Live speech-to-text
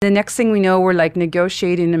The next thing we know, we're like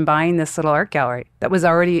negotiating and buying this little art gallery that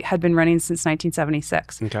had been running since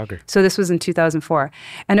 1976. In Calgary. So this was in 2004.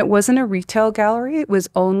 And it wasn't a retail gallery. It was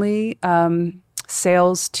only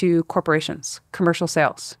sales to corporations, commercial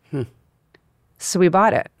sales. So we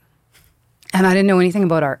bought it. And I didn't know anything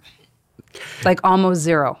about art, like almost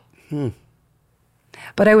zero.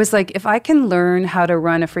 But I was like, if I can learn how to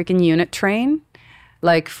run a freaking unit train,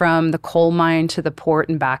 like from the coal mine to the port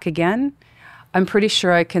and back again, I'm pretty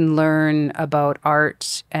sure I can learn about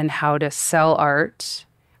art and how to sell art,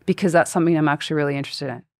 because that's something I'm actually really interested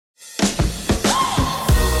in.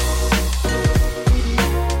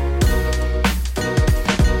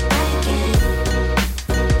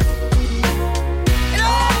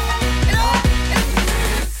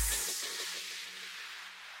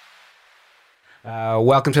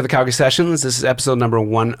 Welcome to the Calgary Sessions. This is episode number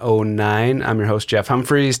 109. I'm your host, Jeff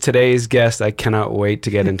Humphreys. Today's guest, I cannot wait to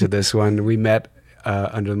get into this one. We met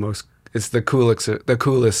under the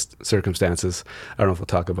coolest circumstances. I don't know if we'll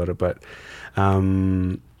talk about it, but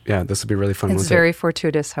yeah, this will be really fun. It's very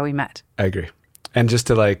fortuitous how we met. I agree. And just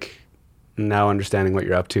to now understanding what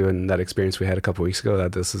you're up to and that experience we had a couple weeks ago,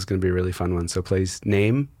 that this is going to be a really fun one. So please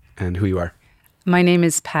name and who you are. My name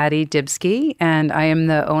is Patti Dibski, and I am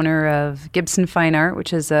the owner of Gibson Fine Art,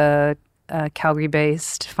 which is a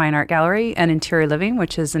Calgary-based fine art gallery, and Interior Living,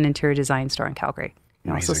 which is an interior design store in Calgary.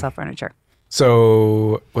 And also sell furniture.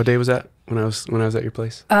 So, what day was that when I was at your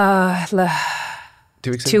place? 2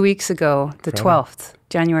 weeks ago? 2 weeks ago, the 12th,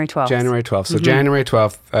 January 12th. January 12th. So January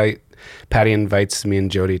 12th, Patti invites me and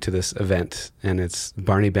Jody to this event, and it's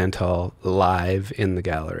Barney Bentall live in the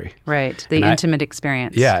gallery. Right, the intimate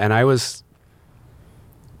experience. Yeah, and I was...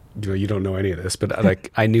 You don't know any of this, but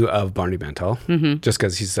I knew of Barney Bentall just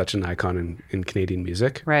because he's such an icon in Canadian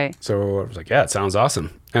music. Right. So I was like, yeah, it sounds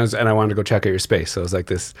awesome. And I wanted to go check out your space. So it was like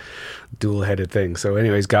this dual-headed thing. So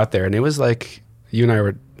anyways, got there. And it was like, you and I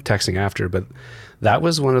were texting after, but that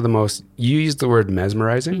was one of the most, you used the word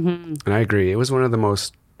mesmerizing. And I agree. It was one of the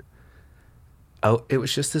most, it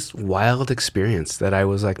was just this wild experience that I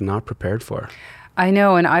was not prepared for. I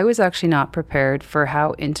know, and I was actually not prepared for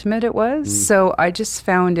how intimate it was. So I just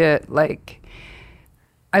found it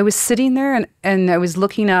I was sitting there and I was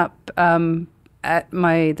looking up at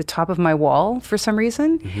the top of my wall for some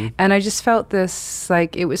reason. And I just felt this,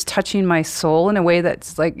 it was touching my soul in a way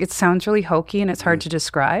that's it sounds really hokey and it's hard to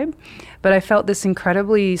describe. But I felt this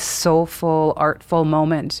incredibly soulful, artful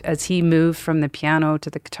moment as he moved from the piano to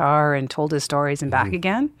the guitar and told his stories and back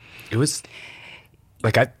again. It was...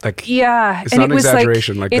 yeah, it's not an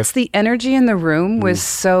exaggeration. It's the energy in the room was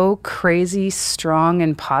so crazy, strong,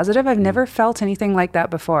 and positive. I've never felt anything like that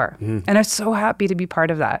before, and I'm so happy to be part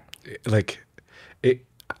of that.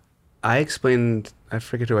 I explained. I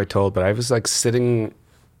forget who I told, but I was sitting.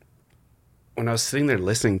 When I was sitting there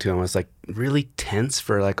listening to him, I was really tense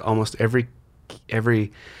for almost every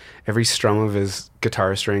strum of his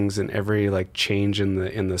guitar strings and every change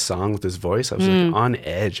in the song with his voice. I was on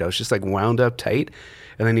edge. I was just wound up tight.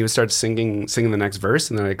 And then he would start singing the next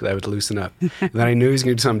verse, and then I would loosen up. And then I knew he was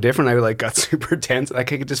going to do something different. I got super tense. I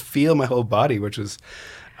could just feel my whole body, which was,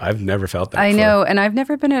 I've never felt that before. I know, and I've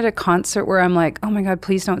never been at a concert where I'm like, oh my God,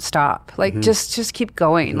 please don't stop. Just keep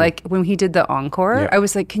going. When he did the encore, I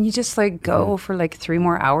was like, can you just go for 3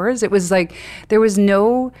 more hours? It was there was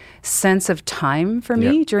no sense of time for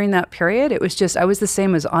me during that period. It was just, I was the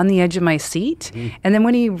same as on the edge of my seat. And then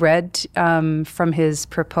when he read from his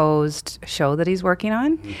proposed show that he's working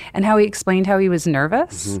on and how he explained how he was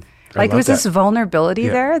nervous, there was this vulnerability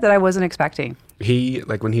there that I wasn't expecting. He,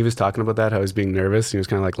 when he was talking about that, how he was being nervous, he was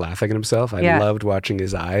kind of laughing at himself. I loved watching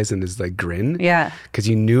his eyes and his grin. Yeah. Because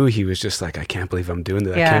you knew he was just I can't believe I'm doing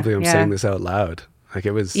this. I can't believe I'm saying this out loud.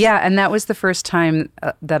 It was... Yeah, and that was the first time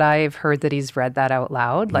that I've heard that he's read that out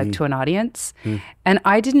loud, to an audience. And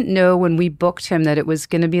I didn't know when we booked him that it was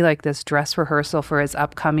going to be this dress rehearsal for his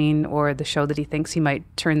upcoming or the show that he thinks he might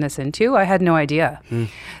turn this into. I had no idea.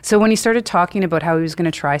 So when he started talking about how he was going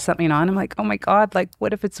to try something on, I'm like, oh my God,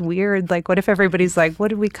 what if it's weird? What if everybody's what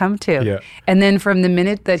did we come to? Yeah. And then from the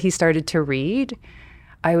minute that he started to read...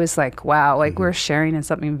 I was wow, we're sharing in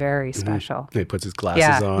something very special. He puts his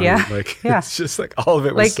glasses on. Yeah. It's just all of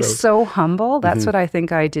it was so humble. That's what I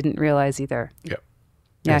think I didn't realize either. Yeah.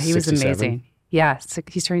 Yeah, he was amazing. Yeah,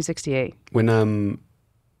 he's turning 68. When,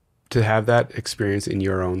 to have that experience in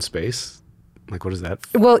your own space, what is that?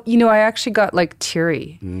 Well, I actually got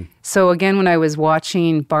teary. So again, when I was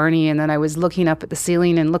watching Barney and then I was looking up at the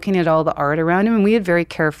ceiling and looking at all the art around him, and we had very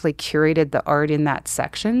carefully curated the art in that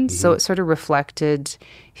section. So it sort of reflected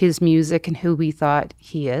his music and who we thought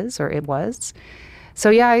he is or it was.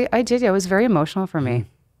 So yeah, I did. It was very emotional for me.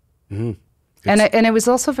 And it was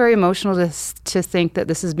also very emotional to think that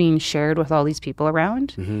this is being shared with all these people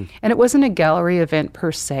around. And it wasn't a gallery event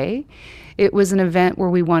per se. It was an event where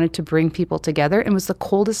we wanted to bring people together. It was the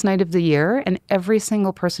coldest night of the year, and every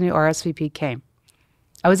single person who RSVP'd came.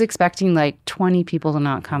 I was expecting like 20 people to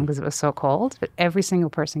not come because it was so cold, but every single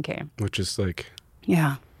person came. Which is like...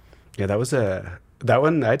 Yeah. Yeah, that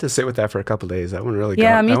one, I had to sit with that for a couple of days. That one really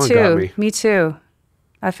got me. Me too.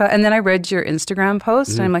 And then I read your Instagram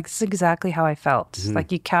post, and I'm like, this is exactly how I felt.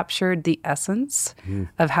 Like, you captured the essence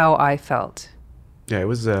of how I felt. Yeah, it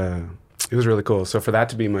was really cool. So for that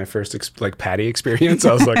to be my first Patti experience,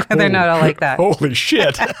 I was like, they're not all like that. Holy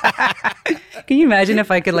shit. Can you imagine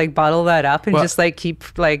if I could like bottle that up and just like keep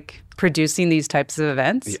like producing these types of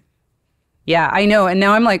events? Yeah, I know. And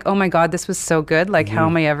now I'm like, oh my God, this was so good. Like, how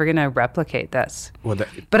am I ever going to replicate this?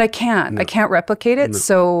 But I can't. I can't replicate it.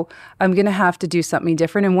 So I'm going to have to do something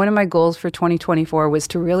different. And one of my goals for 2024 was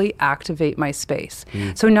to really activate my space.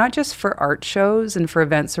 So not just for art shows and for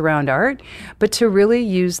events around art, but to really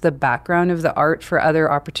use the background of the art for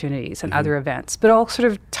other opportunities and other events, but all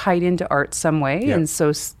sort of tied into art some way. Yeah. And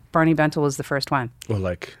so Barney Bentel was the first one. Well,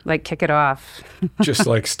 like kick it off. Just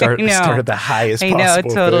like start at the highest possible I know,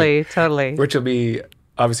 totally, thing, totally. Which will be,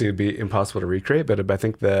 obviously it'd be impossible to recreate, but I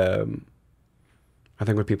think when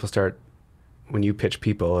you pitch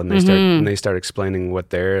people and they start explaining what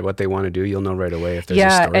they want to do, you'll know right away if there's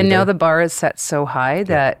a story and now there. the bar is set so high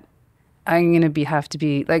that I'm going to have to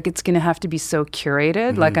be like, it's going to have to be so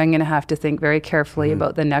curated. Like, I'm going to have to think very carefully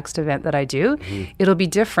about the next event that I do. It'll be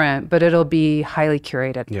different, but it'll be highly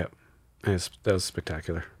curated. Yeah. That was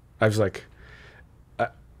spectacular. I was like,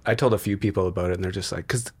 I told a few people about it, and they're just like,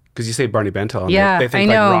 because you say Barney Bentel, and they think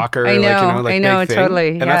like rocker, I know, like I know, big thing. totally.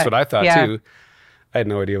 And that's what I thought too. I had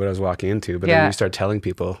no idea what I was walking into, but then when you start telling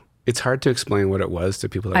people, it's hard to explain what it was to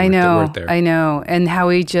people that weren't there. I know. And how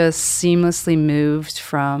he just seamlessly moved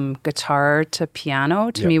from guitar to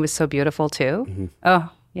piano to me was so beautiful too. Oh,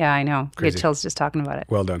 yeah, I know. Crazy. Get chills just talking about it.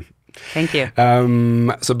 Well done. Thank you.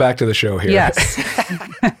 So back to the show here. Yes.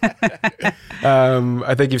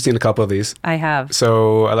 I think you've seen a couple of these. I have.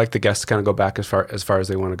 So I like the guests to kind of go back as far as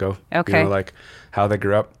they want to go. Okay. You know, like how they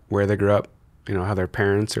grew up, where they grew up, you know, how their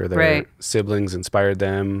parents or their siblings inspired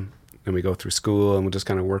them. And we go through school and we'll just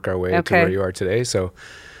kind of work our way to where you are today. So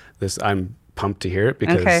I'm pumped to hear it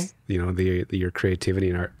because, you know, your creativity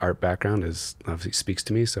and art background is obviously speaks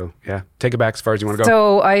to me. So yeah, take it back as far as you want to go.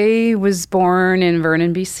 So I was born in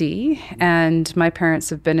Vernon, BC, and my parents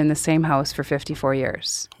have been in the same house for 54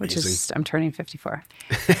 years, which is, I'm turning 54.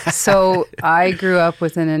 So I grew up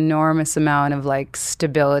with an enormous amount of like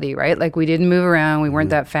stability, right? Like we didn't move around. We weren't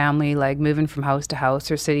that family, like moving from house to house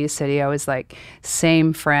or city to city. I was like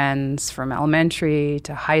same friends from elementary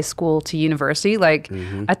to high school to university, like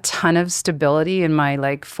a ton of stability in my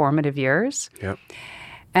like formative years. Yep.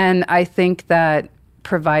 And I think that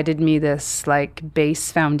provided me this like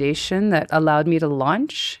base foundation that allowed me to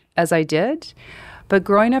launch as I did. But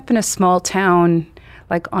growing up in a small town,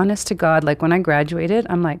 like honest to God, like when I graduated,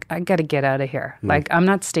 I'm like, I got to get out of here. Like I'm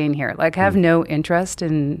not staying here. Like I have no interest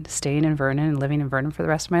in staying in Vernon and living in Vernon for the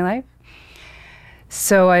rest of my life.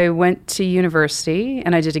 So I went to university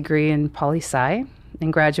and I did a degree in poli-sci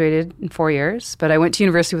and graduated in 4 years. But I went to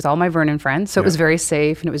university with all my Vernon friends. So it was very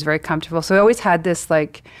safe and it was very comfortable. So I always had this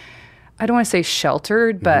like, I don't want to say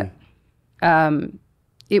sheltered, but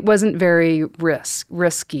it wasn't very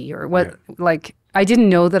risky or what, like I didn't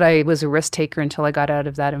know that I was a risk taker until I got out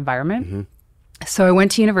of that environment. So I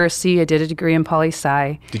went to university. I did a degree in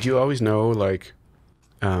poli-sci. Did you always know like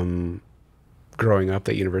growing up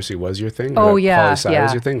that university was your thing? Oh, yeah. Poli-sci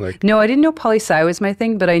was your thing? Like, no, I didn't know poli-sci was my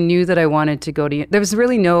thing, but I knew that I wanted to go to, there was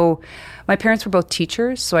really my parents were both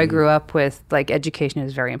teachers. So I grew up with like education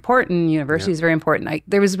is very important. University is very important.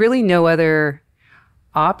 There was really no other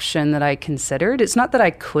option that I considered. It's not that I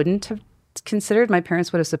couldn't have considered. My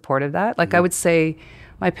parents would have supported that. Like I would say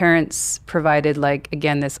my parents provided like,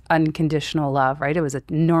 again, this unconditional love, right? It was an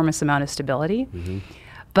enormous amount of stability.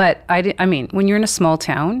 But I mean, when you're in a small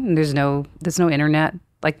town and there's no internet,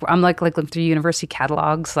 like I'm like looking through university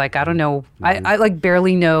catalogs, like I don't know, I like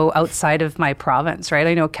barely know outside of my province, right?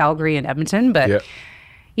 I know Calgary and Edmonton, but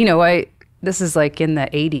you know, this is like in the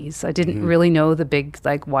 80s. I didn't really know the big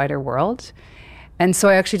like wider world. And so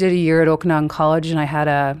I actually did a year at Okanagan College and I had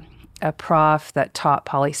a prof that taught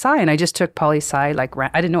poli-sci and I just took poli-sci, like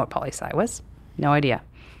I didn't know what poli-sci was, no idea,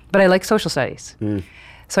 but I like social studies.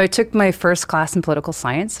 So I took my first class in political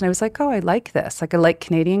science and I was like, oh, I like this. Like I like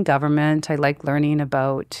Canadian government. I like learning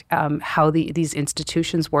about how these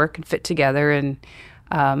institutions work and fit together and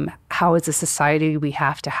how as a society we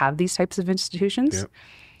have to have these types of institutions.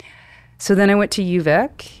 So then I went to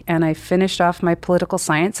UVic and I finished off my political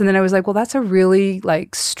science. And then I was like, well, that's a really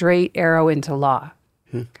like straight arrow into law.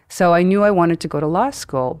 So I knew I wanted to go to law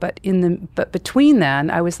school, but between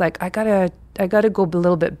then I was like, I gotta go a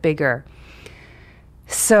little bit bigger.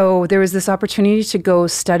 So there was this opportunity to go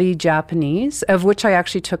study Japanese, of which I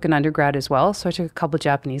actually took an undergrad as well. So I took a couple of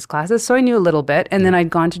Japanese classes, so I knew a little bit. And then I'd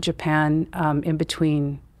gone to Japan in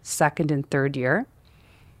between second and third year.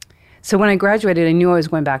 So when I graduated, I knew I was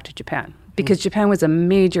going back to Japan because Japan was a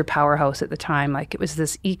major powerhouse at the time. Like it was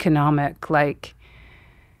this economic, like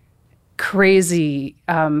crazy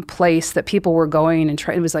place that people were going and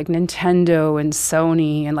it was like Nintendo and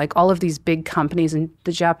Sony and like all of these big companies, and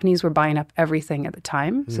the Japanese were buying up everything at the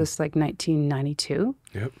time. So it's like 1992.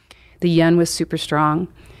 Yep. The yen was super strong.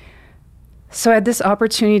 So I had this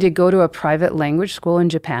opportunity to go to a private language school in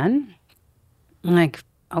Japan. I'm like,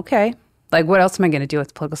 okay, like what else am I going to do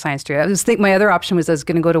with political science degree? I was thinking my other option was I was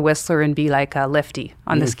going to go to Whistler and be like a lifty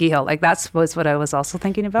on the ski hill. Like was what I was also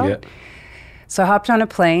thinking about. Yeah. So I hopped on a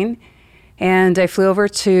plane. And I flew over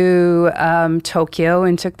to Tokyo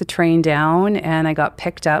and took the train down, and I got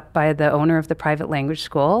picked up by the owner of the private language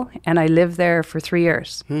school, and I lived there for 3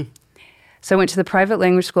 years. So I went to the private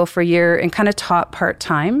language school for a year and kind of taught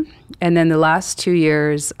part-time, and then the last 2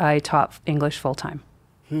 years I taught English full-time.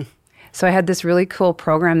 So I had this really cool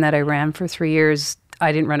program that I ran for 3 years.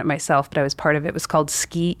 I didn't run it myself, but I was part of it. It was called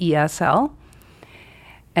Ski ESL.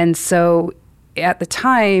 And so at the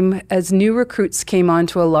time, as new recruits came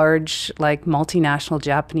onto a large, like multinational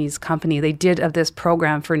Japanese company, they did this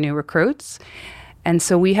program for new recruits. And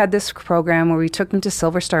so we had this program where we took them to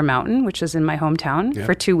Silver Star Mountain, which is in my hometown,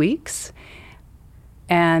 for 2 weeks.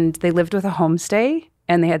 And they lived with a homestay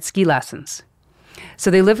and they had ski lessons. So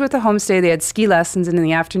they lived with a homestay, they had ski lessons, and in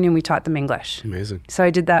the afternoon we taught them English. Amazing. So I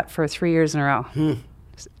did that for 3 years in a row.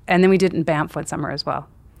 And then we did it in Banff one summer as well.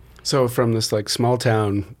 So from this like small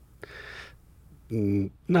town,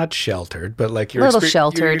 not sheltered, but like your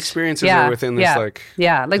sheltered. Experiences are within this like...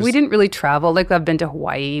 Yeah, like we didn't really travel. Like I've been to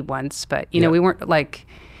Hawaii once, but you know, we weren't like...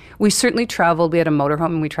 We certainly traveled. We had a motorhome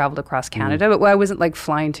and we traveled across Canada, but I wasn't like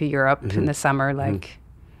flying to Europe in the summer like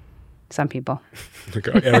some people. Like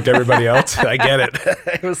everybody else. I get it.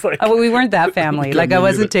 It was like... we weren't that family. Like I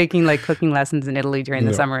wasn't taking like cooking lessons in Italy during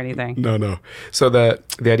the summer or anything. No. So the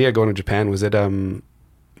idea of going to Japan, was it...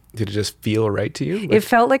 Did it just feel right to you? Like, it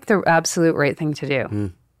felt like the absolute right thing to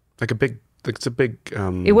do. It's a big...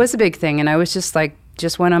 It was a big thing. And I was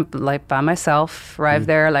just went up like by myself, arrived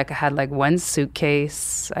there. Like I had like one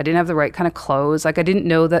suitcase. I didn't have the right kind of clothes. Like I didn't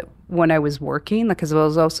know that when I was working, like because I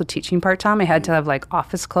was also teaching part-time, I had to have like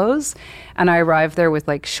office clothes. And I arrived there with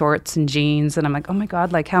like shorts and jeans. And I'm like, oh my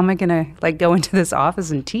God, like how am I going to like go into this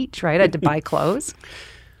office and teach, right? I had to buy clothes.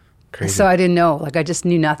 Crazy. So I didn't know. Like I just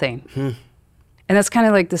knew nothing. And that's kind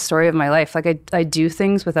of like the story of my life. Like I do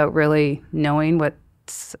things without really knowing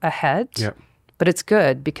what's ahead. Yeah. But it's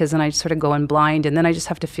good because then I sort of go in blind and then I just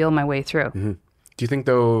have to feel my way through. Do you think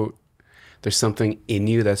though there's something in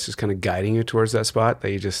you that's just kind of guiding you towards that spot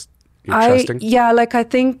that you're trusting? Yeah, like I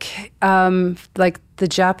think like the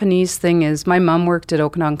Japanese thing is my mom worked at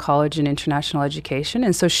Okanagan College in international education.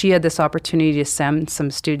 And so she had this opportunity to send some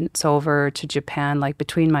students over to Japan like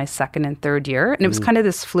between my second and third year. And it was kind of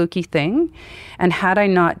this fluky thing. And had I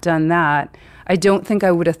not done that, I don't think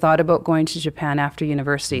I would have thought about going to Japan after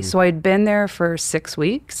university. So I'd been there for 6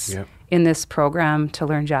 weeks in this program to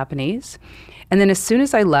learn Japanese. And then as soon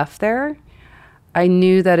as I left there, I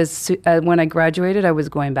knew that when I graduated, I was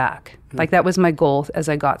going back. Like that was my goal as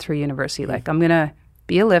I got through university. Like I'm going to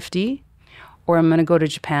be a lifty or I'm going to go to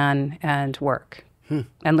Japan and work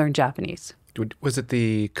and learn Japanese. Was it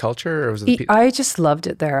the culture or was it the people? I just loved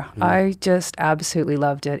it there. I just absolutely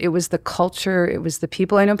loved it. It was the culture. It was the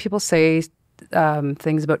people. I know people say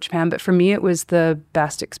things about Japan, but for me, it was the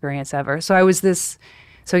best experience ever. So again, this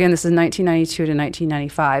is 1992 to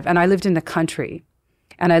 1995, and I lived in the country.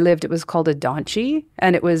 And it was called a donchi,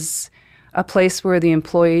 and it was a place where the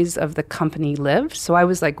employees of the company lived. So I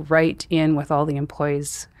was like right in with all the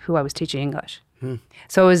employees who I was teaching English.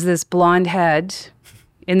 So it was this blonde head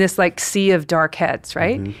in this like sea of dark heads,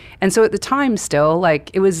 right? And so at the time still,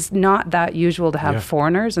 like it was not that usual to have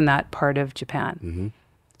foreigners in that part of Japan.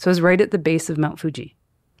 So it was right at the base of Mount Fuji.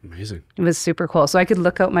 Amazing. It was super cool. So I could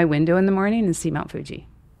look out my window in the morning and see Mount Fuji.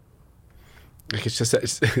 Like it's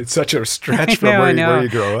such a stretch from where you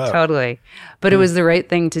grow up. Totally. But it was the right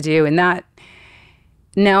thing to do. And that,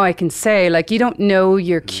 now I can say, like, you don't know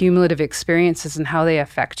your cumulative experiences and how they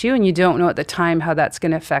affect you. And you don't know at the time how that's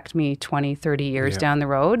going to affect me 20, 30 years down the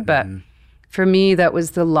road. But for me, that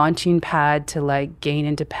was the launching pad to like gain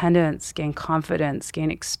independence, gain confidence,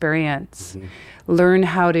 gain experience, learn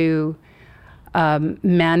how to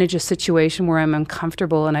manage a situation where I'm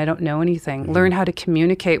uncomfortable and I don't know anything. Learn how to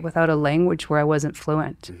communicate without a language where I wasn't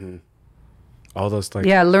fluent. All those like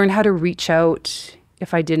Learn how to reach out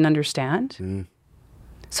if I didn't understand.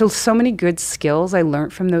 So many good skills I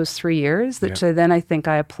learned from those 3 years that then I think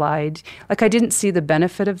I applied. Like I didn't see the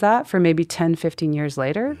benefit of that for maybe 10, 15 years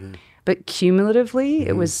later, but cumulatively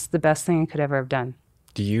it was the best thing I could ever have done.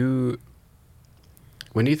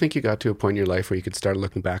 When do you think you got to a point in your life where you could start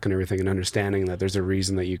looking back on everything and understanding that there's a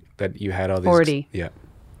reason that you had all these 40. Yeah.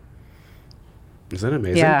 Isn't that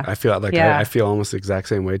amazing? Yeah. I feel like I feel almost the exact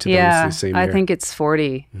same way to them. Yeah, It's the same I year. think it's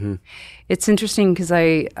 40. It's interesting because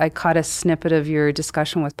I caught a snippet of your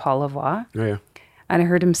discussion with Paul Lavoie. Oh yeah. And I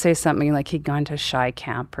heard him say something like he'd gone to shy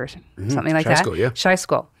camp or something like Shy that. school, yeah. Shy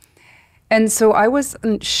school. And so I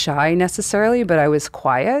wasn't shy necessarily, but I was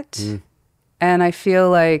quiet. And I feel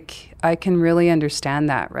like I can really understand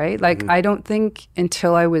that, right? Like I don't think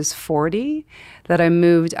until I was 40 that I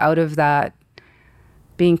moved out of that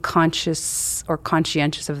being conscious or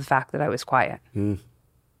conscientious of the fact that I was quiet.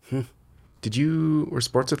 Were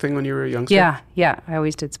sports a thing when you were a youngster? Yeah. I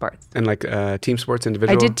always did sports. And like team sports,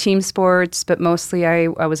 individual? I did team sports, but mostly I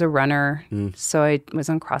was a runner. So I was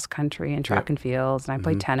on cross country and track and fields, and I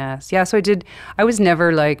played tennis. Yeah, so I was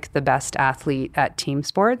never like the best athlete at team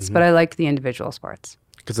sports, but I liked the individual sports.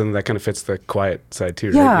 Because then that kind of fits the quiet side too,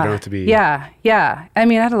 right? Yeah. You don't have to be... Yeah. I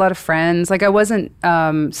mean, I had a lot of friends. Like I wasn't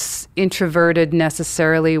introverted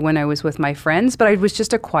necessarily when I was with my friends, but I was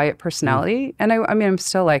just a quiet personality. And I mean, I'm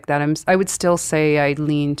still like that. I would still say I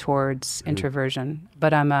lean towards introversion,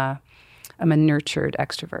 but I'm a nurtured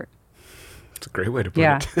extrovert. It's a great way to put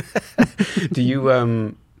it. Do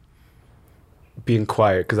you, being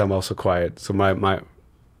quiet, because I'm also quiet, so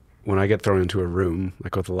when I get thrown into a room,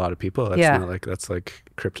 like with a lot of people, that's like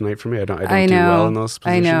kryptonite for me. I don't do well in those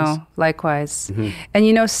positions. I know, likewise.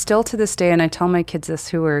 And still to this day, and I tell my kids this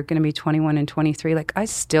who are going to be 21 and 23, like I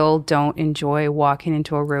still don't enjoy walking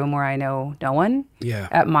into a room where I know no one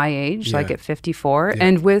at my age, like at 54.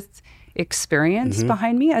 And with experience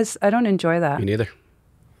behind me, I don't enjoy that. Me neither.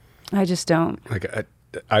 I just don't. Like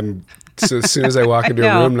so as soon as I walk into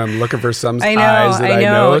a room and I'm looking for some eyes that I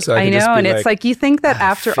know, so I can just be and like, it's like you think that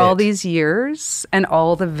after all these years and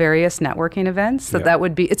all the various networking events that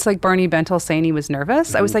would be, it's like Barney Bentel saying he was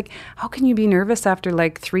nervous. I was like, how can you be nervous after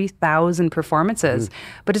like 3,000 performances?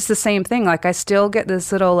 But it's the same thing. Like I still get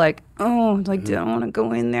this little like, do I want to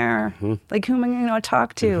go in there? Like who am I going to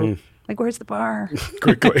talk to? Like, where's the bar?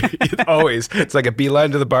 Quickly. Always. It's like a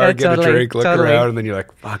beeline to the bar, get a drink, look around, and then you're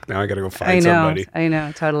like, fuck, now I got to go find somebody. I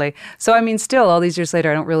know, totally. So, I mean, still, all these years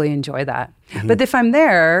later, I don't really enjoy that. But if I'm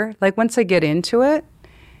there, like once I get into it,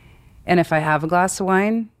 and if I have a glass of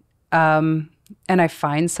wine, and I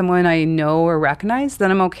find someone I know or recognize,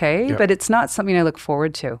 then I'm okay. But it's not something I look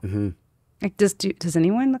forward to. Like, does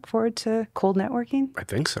anyone look forward to cold networking? I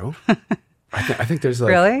think so. I think there's like...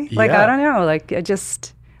 Really? Like, I don't know. Like,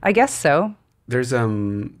 I guess so. There's a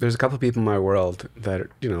couple of people in my world that,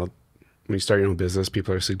 when you start your own business,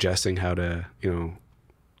 people are suggesting how to,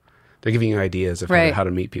 they're giving you ideas of how to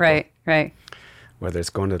meet people. Right. Whether it's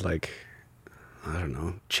going to like, I don't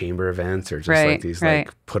know, chamber events or just like these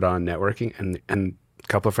like put on networking, and a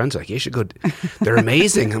couple of friends are like, you should go. They're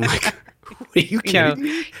amazing. I'm like, are you kidding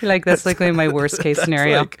me? Like that's like my worst case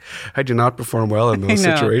scenario. Like, I do not perform well in those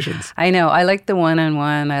situations. I know. I like the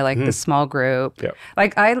one-on-one. I like the small group. Yep.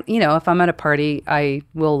 Like if I'm at a party, I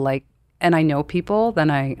will and I know people, then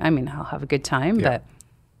I'll have a good time. Yep. But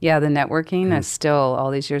yeah, the networking is still, all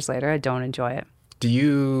these years later, I don't enjoy it. Do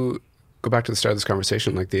you go back to the start of this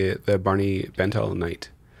conversation, like the Barney Bentel night?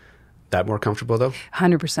 That more comfortable though?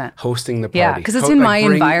 100%. Hosting the party. Yeah, because it's in my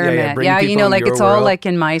environment. Yeah, it's all like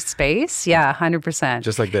in my space. Yeah, 100%.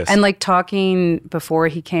 Just like this. And like talking before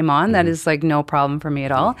he came on, that is like no problem for me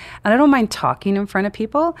at all. And I don't mind talking in front of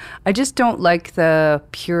people. I just don't like the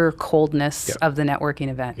pure coldness of the networking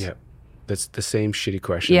event. Yeah. That's the same shitty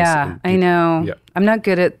questions. Yeah, I know. Yeah. I'm not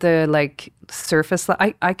good at the like surface.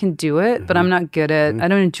 I can do it, but I'm not good at, I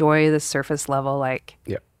don't enjoy the surface level like.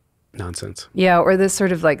 Yeah. Nonsense. Yeah, or this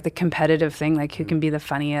sort of like the competitive thing, like who can be the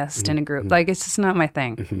funniest in a group. Like it's just not my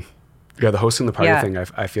thing. Yeah, the hosting the party thing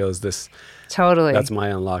I feel is this. Totally. That's my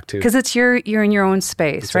unlock too. Because you're in your own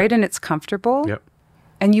space, right? And it's comfortable. Yep.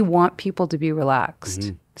 And you want people to be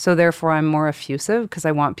relaxed. So therefore I'm more effusive because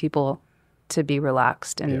I want people to be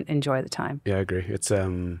relaxed and enjoy the time. Yeah, I agree. It's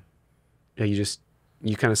you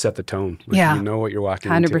kind of set the tone. Yeah. You know what you're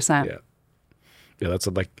walking 100%. into. Yeah, that's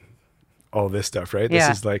like all this stuff, right? This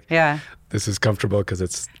is like, this is comfortable because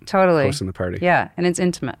it's totally hosting the party. Yeah, and it's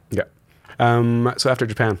intimate. Yeah. So after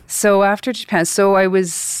Japan. So I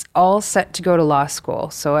was all set to go to law school.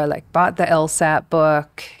 So I like bought the LSAT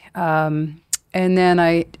book. And then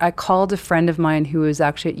I called a friend of mine who was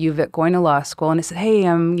actually at UVic going to law school. And I said, hey,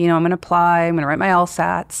 I'm going to apply. I'm going to write my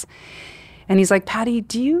LSATs. And he's like, Patti,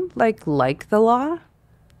 do you like the law? I'm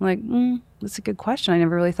like, that's a good question. I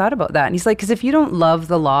never really thought about that. And he's like, because if you don't love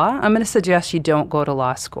the law, I'm going to suggest you don't go to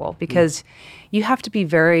law school because you have to be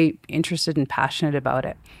very interested and passionate about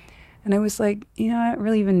it. And I was like, I don't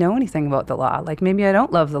really even know anything about the law. Like, maybe I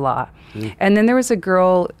don't love the law. And then there was a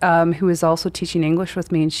girl who was also teaching English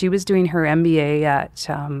with me, and she was doing her MBA at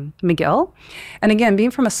McGill. And again, being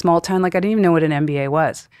from a small town, like, I didn't even know what an MBA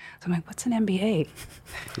was. So I'm like, what's an MBA?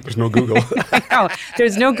 There's no Google. I know,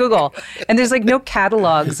 there's no Google. And there's like no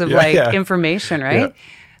catalogs of information, right? Yeah.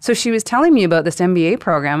 So she was telling me about this MBA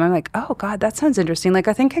program. I'm like, oh God, that sounds interesting. Like,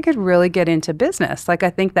 I think I could really get into business. Like, I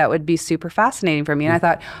think that would be super fascinating for me. And I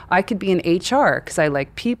thought I could be in HR because I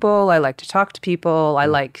like people. I like to talk to people. I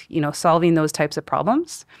like, solving those types of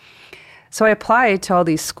problems. So I applied to all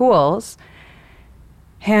these schools.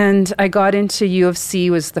 And I got into U of C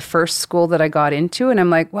was the first school that I got into. And I'm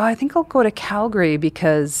like, well, I think I'll go to Calgary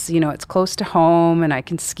because, it's close to home and I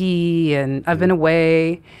can ski and I've been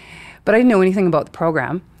away. But I didn't know anything about the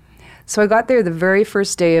program. So I got there the very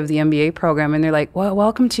first day of the MBA program, and they're like, well,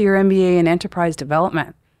 welcome to your MBA in enterprise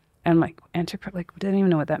development. And I'm like, I didn't even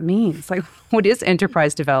know what that means. Like, what is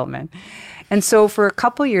enterprise development? And so for a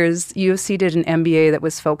couple years, U of C did an MBA that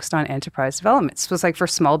was focused on enterprise development. So it was like for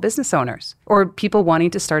small business owners or people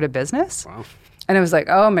wanting to start a business. Wow. And I was like,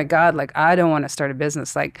 oh my God, like, I don't want to start a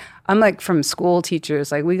business. Like, I'm like from school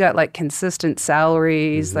teachers, like, we got like consistent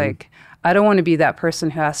salaries, like, I don't want to be that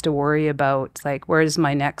person who has to worry about, like, where's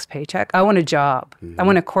my next paycheck? I want a job. I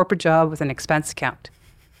want a corporate job with an expense account.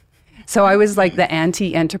 So I was like the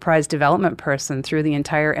anti-enterprise development person through the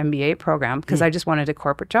entire MBA program because I just wanted a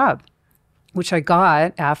corporate job, which I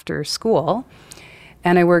got after school.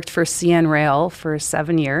 And I worked for CN Rail for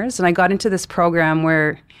 7 years. And I got into this program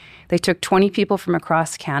where they took 20 people from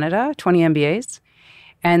across Canada, 20 MBAs.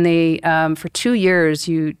 And they, for 2 years,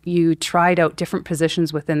 you tried out different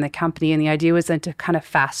positions within the company. And the idea was then to kind of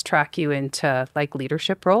fast track you into like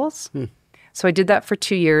leadership roles. So I did that for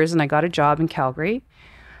 2 years and I got a job in Calgary.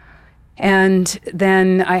 And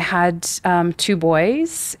then I had 2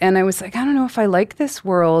 boys and I was like, I don't know if I like this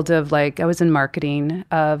world of like, I was in marketing,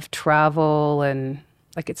 of travel, and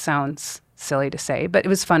like, it sounds silly to say, but it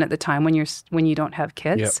was fun at the time when you don't have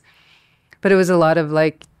kids. Yep. But it was a lot of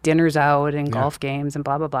like dinners out and golf games and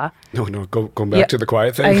blah, blah, blah. No, going back to the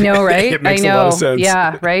quiet thing. I know, right? It makes a lot of sense.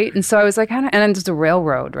 Yeah, right? And so I was like, and it's the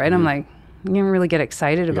railroad, right? I'm like, I didn't really get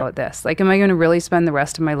excited about this. Like, am I going to really spend the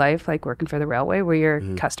rest of my life like working for the railway where your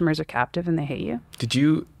customers are captive and they hate you? Did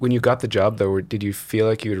you, when you got the job though, did you feel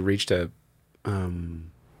like you had reached a,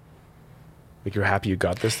 like you're happy you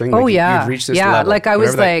got this thing? Oh, like yeah. you'd reached this level. Like I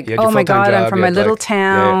was like, oh my God, I'm from my little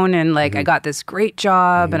town and like I got this great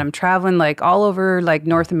job and I'm traveling like all over like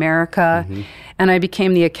North America. And I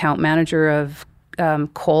became the account manager of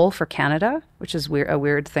coal for Canada, which is a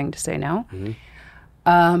weird thing to say now.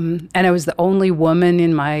 And I was the only woman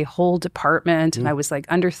in my whole department and I was like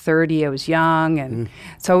under 30, I was young. And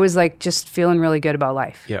so I was like just feeling really good about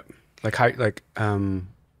life. Yeah. Like how, to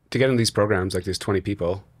get into these programs, like there's 20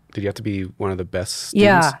 people. Did you have to be one of the best students?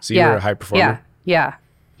 Yeah. So you were a high performer? Yeah.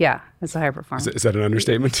 It's a high performer. Is that an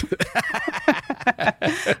understatement?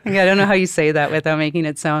 I don't know how you say that without making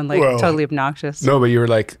it sound like totally obnoxious. No, but you were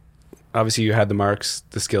like, obviously you had the marks,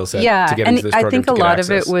 the skill set to get into this program. I think a lot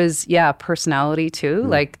of it was, personality too.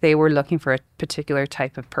 Like they were looking for a particular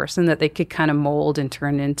type of person that they could kind of mold and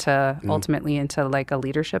turn into, ultimately into like a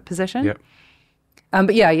leadership position. Yep.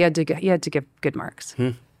 But you had to give good marks.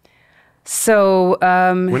 So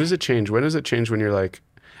when does it change? When does it change when you're like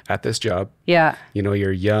at this job? Yeah.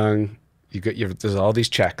 You're young. There's all these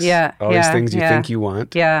checks. Yeah. All these things you think you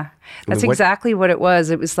want. Yeah. That's exactly what it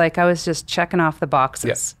was. It was like I was just checking off the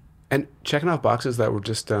boxes. Yeah. And checking off boxes that were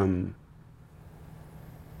just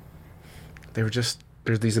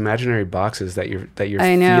there's these imaginary boxes that you're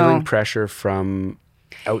feeling pressure from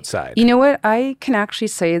outside. You know what? I can actually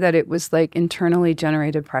say that it was like internally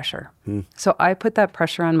generated pressure. So I put that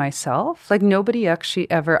pressure on myself. Like nobody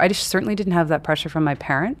actually ever, I just certainly didn't have that pressure from my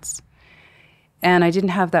parents. And I didn't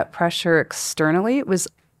have that pressure externally. It was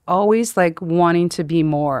always like wanting to be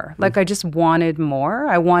more. Like I just wanted more.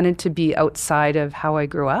 I wanted to be outside of how I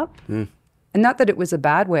grew up. And not that it was a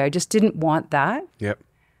bad way. I just didn't want that. Yep.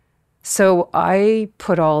 So I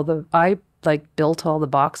built all the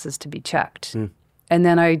boxes to be checked. And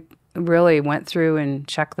then I really went through and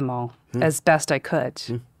checked them all as best I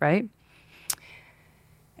could, right?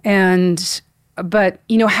 But,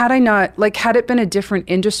 you know, had it been a different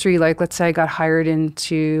industry, like let's say I got hired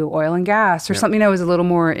into oil and gas or something I was a little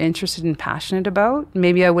more interested and passionate about,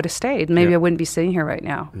 maybe I would have stayed. Maybe I wouldn't be sitting here right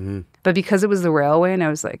now. But because it was the railway and I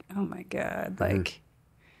was like, oh my God, like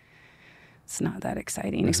it's not that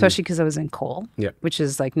exciting, especially because I was in coal, which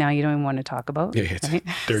is like now you don't even want to talk about. Yeah, it's right?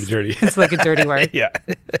 dirty. It's like a dirty word. Yeah.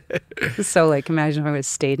 So like imagine if I would have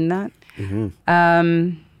stayed in that.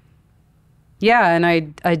 Yeah, and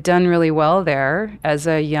I'd done really well there as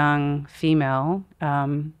a young female.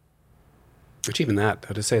 Which even that,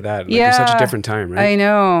 how to say that, like it's such a different time, right?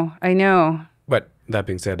 I know. But that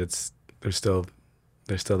being said, there's still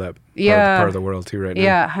that part of the world too right now.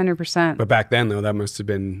 Yeah, 100%. But back then though, that must have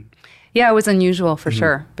been... Yeah, it was unusual for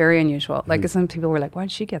sure. Very unusual. Like some people were like, why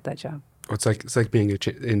did she get that job? Well, it's like being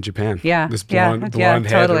in Japan. Yeah. This blonde head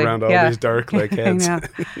totally. around all these dark like heads.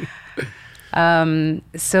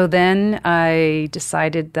 So then I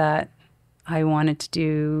decided that I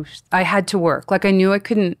had to work. Like I knew I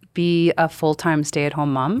couldn't be a full-time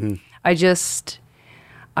stay-at-home mom.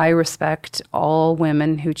 I respect all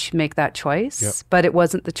women who make that choice, but it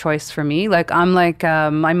wasn't the choice for me. Like I'm like,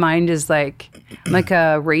 my mind is like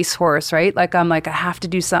a racehorse, right? Like I'm like, I have to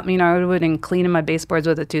do something. I would have been cleaning my baseboards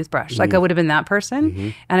with a toothbrush. Like I would have been that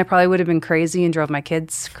person and I probably would have been crazy and drove my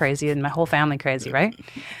kids crazy and my whole family crazy, right?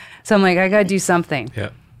 So I'm like, I got to do something.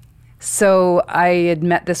 Yeah. So I had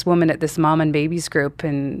met this woman at this mom and babies group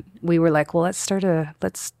and we were like, well, let's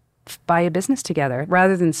buy a business together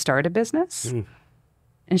rather than start a business.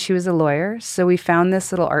 And she was a lawyer. So we found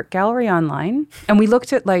this little art gallery online and we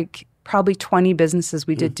looked at like probably 20 businesses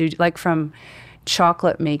we did do, like from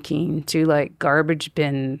chocolate making to like garbage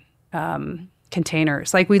bin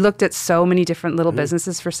containers. Like we looked at so many different little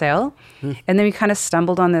businesses for sale. And then we kind of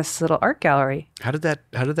stumbled on this little art gallery. How did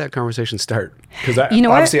that conversation start? Because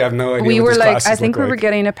obviously I have no idea. We what were these like, I think we look were like.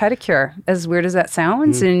 getting a pedicure, as weird as that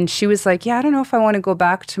sounds. And she was like, yeah, I don't know if I want to go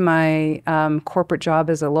back to my corporate job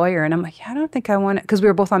as a lawyer. And I'm like, yeah, I don't think I want to, because we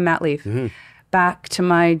were both on mat leave, back to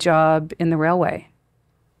my job in the railway.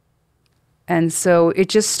 And so it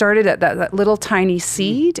just started at that little tiny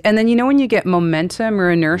seed. And then, you know, when you get momentum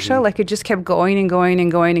or inertia, like it just kept going and going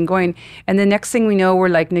and going and going. And the next thing we know, we're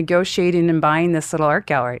like negotiating and buying this little art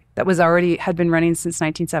gallery that had been running since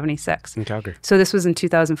 1976. In Calgary. So this was in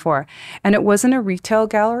 2004. And it wasn't a retail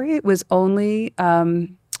gallery. It was only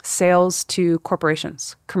sales to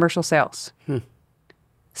corporations, commercial sales.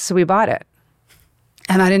 So we bought it.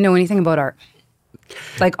 And I didn't know anything about art.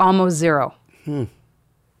 Like almost zero.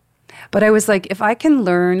 But I was like, if I can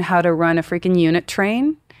learn how to run a freaking unit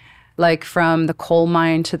train, like from the coal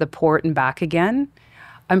mine to the port and back again,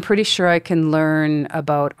 I'm pretty sure I can learn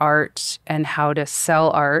about art and how to sell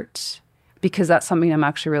art because that's something I'm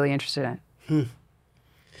actually really interested in.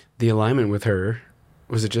 The alignment with her,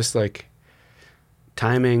 was it just like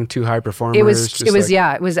timing, two high performers? It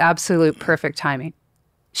was absolute perfect timing.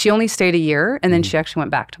 She only stayed a year and then she actually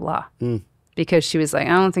went back to law because she was like,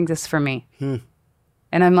 I don't think this is for me.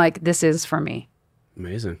 And I'm like, this is for me.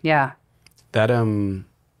 Amazing. Yeah. That,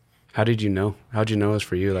 how did you know? How'd you know it was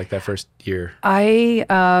for you, like that first year? I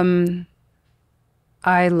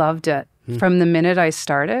loved it. From the minute I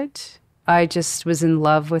started, I just was in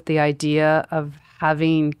love with the idea of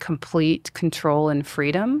having complete control and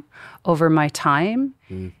freedom over my time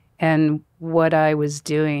and what I was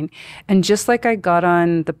doing. And just like I got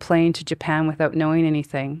on the plane to Japan without knowing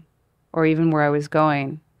anything or even where I was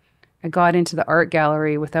going, I got into the art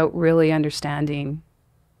gallery without really understanding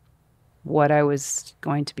what I was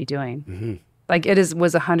going to be doing. Like was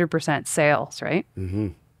 100% sales, right?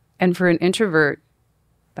 And for an introvert,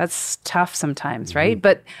 that's tough sometimes, right?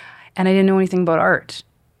 And I didn't know anything about art.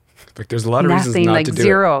 Like there's a lot of reasons not to do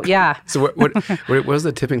zero. it. Yeah. So what was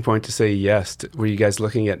the tipping point to say yes? Were you guys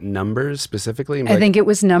looking at numbers specifically? I think it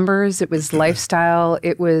was numbers. It was lifestyle.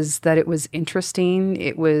 It was that it was interesting.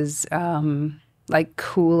 It was like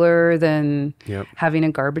cooler than having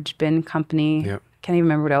a garbage bin company. Can't even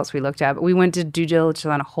remember what else we looked at, but we went to due diligence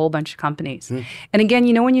on a whole bunch of companies. And again,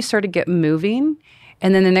 you know, when you start to get moving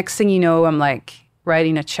and then the next thing you know, I'm like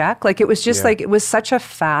writing a check. Like it was just like, it was such a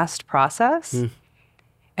fast process.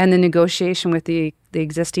 And the negotiation with the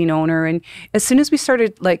existing owner. And as soon as we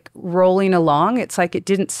started like rolling along, it's like it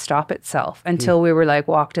didn't stop itself until we were like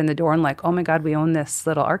walked in the door and like, oh my God, we own this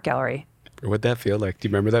little art gallery. What'd that feel like? Do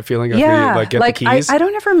you remember that feeling after you get the keys? I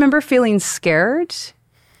don't ever remember feeling scared,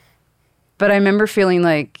 but I remember feeling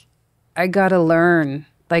like I gotta learn,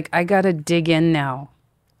 like I gotta dig in now.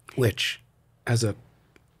 Which, as a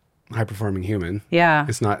high performing human,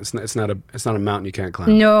 it's not a mountain you can't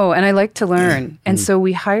climb. No, and I like to learn. And so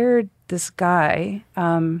we hired this guy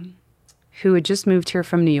who had just moved here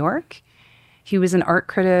from New York. He was an art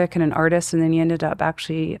critic and an artist, and then he ended up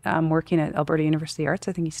actually working at Alberta University Arts.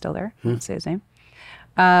 I think he's still there. I won't say his name.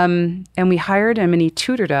 And we hired him, and he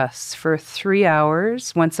tutored us for 3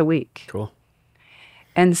 hours once a week. Cool.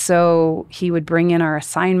 And so he would bring in our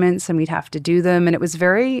assignments, and we'd have to do them. And it was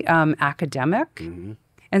very academic. Mm-hmm.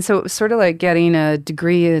 And so it was sort of like getting a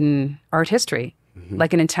degree in art history,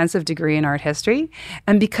 like an intensive degree in art history.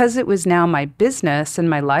 And because it was now my business and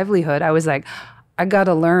my livelihood, I was like, I got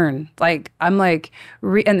to learn. Like, I'm like,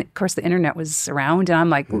 and of course the internet was around, and I'm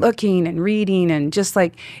like looking and reading, and just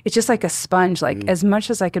like, it's just like a sponge. Like as much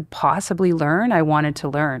as I could possibly learn, I wanted to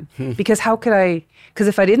learn. Because because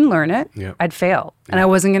if I didn't learn it, I'd fail, and I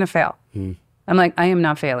wasn't going to fail. I'm like, I am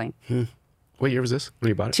not failing. What year was this when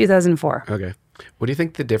you bought it? 2004. Okay. What do you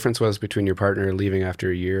think the difference was between your partner leaving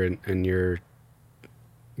after a year and you're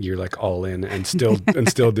like all in and still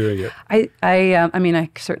doing it? I mean, I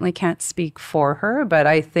certainly can't speak for her, but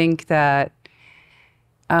I think that,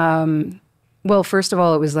 well, first of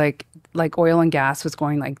all, it was like oil and gas was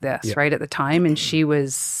going like this, right, at the time. And she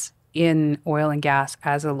was in oil and gas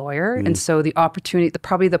as a lawyer. And so the opportunity,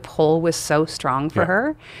 probably the pull was so strong for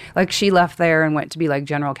her. Like she left there and went to be like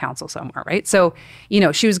general counsel somewhere, right? So,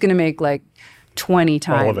 she was going to make like 20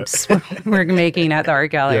 times we're making at the art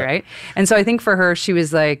gallery, right? And so I think for her, she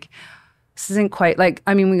was like, this isn't quite like,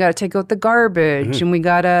 I mean, we got to take out the garbage and we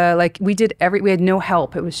got to we had no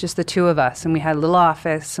help. It was just the two of us, and we had a little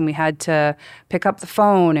office, and we had to pick up the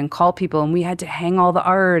phone and call people, and we had to hang all the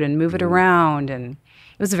art and move it around. And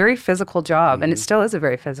it was a very physical job, and it still is a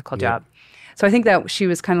very physical job. So I think that she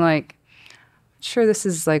was kind of like, sure, this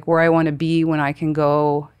is like where I want to be when I can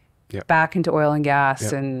go back into oil and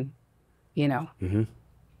gas and,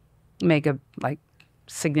 make a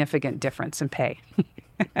significant difference in pay.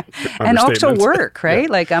 And also work, right?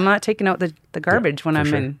 Like I'm not taking out the garbage when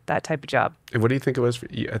I'm in that type of job. And what do you think it was for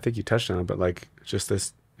you? I think you touched on it, but just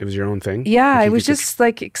this, it was your own thing? Yeah, it was just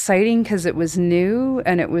exciting because it was new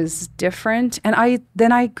and it was different. And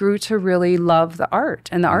then I grew to really love the art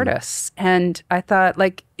and the artists. And I thought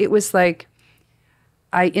it was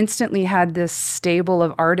I instantly had this stable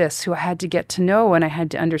of artists who I had to get to know, and I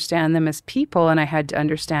had to understand them as people, and I had to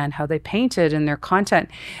understand how they painted and their content.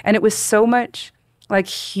 And it was so much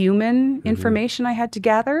human information I had to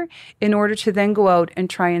gather in order to then go out and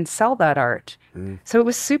try and sell that art. So it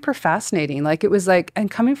was super fascinating. It was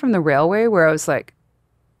and coming from the railway where I was like,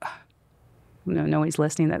 nobody's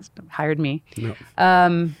listening that's hired me. No.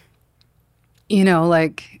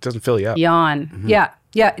 It doesn't fill you up. Yawn.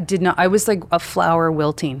 Yeah, it did not. I was like a flower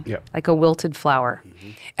wilting, like a wilted flower.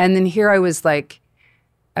 And then here I was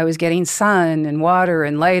I was getting sun and water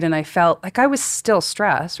and light, and I felt like I was still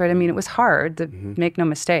stressed, right? I mean, it was hard, make no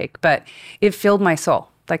mistake, but it filled my soul,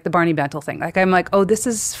 like the Barney Bentel thing. I'm like, oh, this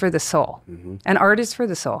is for the soul, and art is for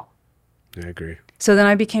the soul. I agree. So then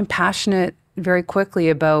I became passionate very quickly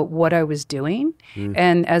about what I was doing.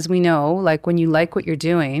 And as we know, when you like what you're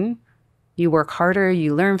doing, you work harder,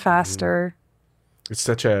 you learn faster. It's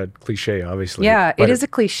such a cliche, obviously. Yeah, it is a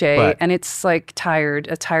cliche, and it's a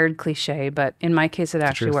tired cliche, but in my case, it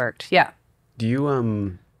actually worked. Yeah. Do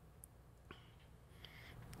you,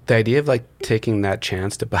 the idea of taking that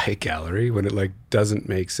chance to buy a gallery when it doesn't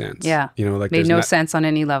make sense. Yeah. Made no sense on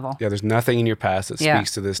any level. Yeah, there's nothing in your past that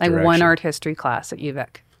speaks to this direction. One art history class at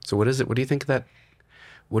UVic. So what is it? What do you think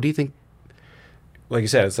like you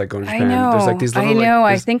said, it's going to Japan. There's these little, I know.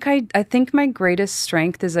 I think my greatest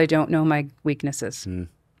strength is I don't know my weaknesses.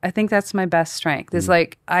 I think that's my best strength. Is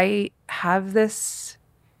I have this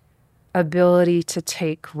ability to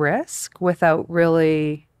take risk without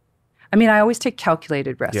really. I mean, I always take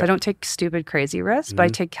calculated risk. I don't take stupid, crazy risk, but I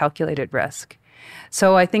take calculated risk.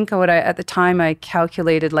 So I think at the time I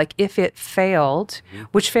calculated if it failed,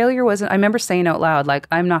 which failure wasn't. I remember saying out loud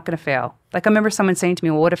I'm not going to fail. I remember someone saying to me,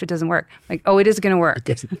 well, what if it doesn't work? Oh, it is going to work.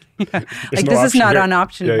 This is not an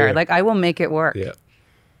option here. I will make it work. Yeah.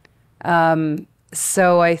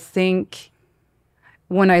 So I think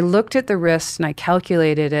when I looked at the risk and I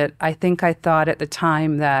calculated it, I think I thought at the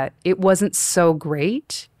time that it wasn't so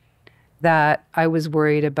great that I was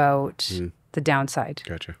worried about the downside.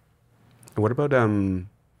 Gotcha. And what about, I'm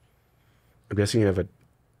guessing you have a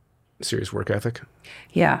serious work ethic?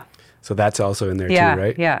 Yeah. So that's also in there too,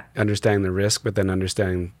 right? Yeah. Understanding the risk, but then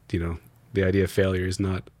understanding, the idea of failure is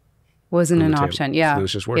not. Wasn't an option. Yeah. So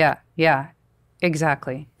it's just work. Yeah.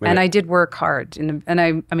 Exactly. And I did work hard.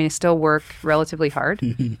 I still work relatively hard.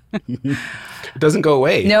 It doesn't go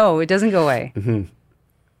away. No, it doesn't go away.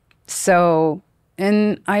 So,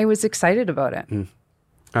 and I was excited about it.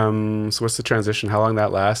 So what's the transition? How long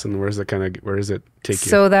that lasts, and where does it take you?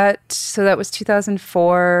 So that was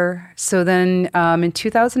 2004. So then in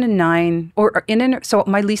 2009, so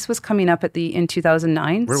my lease was coming up in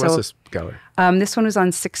 2009. Where was this gallery? This one was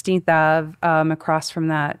on 16th Ave, across from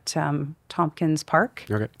that Tompkins Park,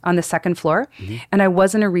 on the second floor. Mm-hmm. And I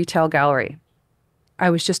wasn't a retail gallery. I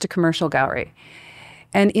was just a commercial gallery.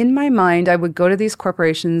 And in my mind, I would go to these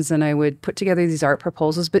corporations and I would put together these art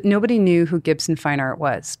proposals, but nobody knew who Gibson Fine Art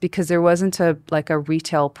was because there wasn't a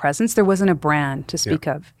retail presence. There wasn't a brand to speak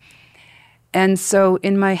of. And so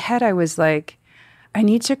in my head, I was like, I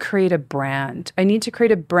need to create a brand. I need to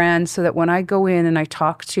create a brand so that when I go in and I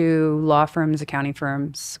talk to law firms, accounting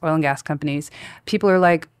firms, oil and gas companies, people are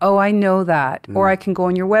like, oh, I know that. Or I can go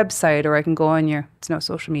on your website, or I can go on it's no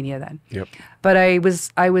social media then. Yep. But I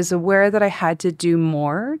was aware that I had to do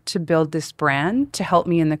more to build this brand to help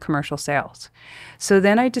me in the commercial sales. So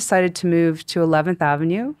then I decided to move to 11th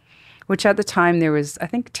Avenue, which at the time there was, I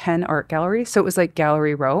think, 10 art galleries. So it was like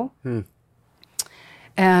Gallery Row.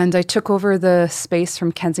 And I took over the space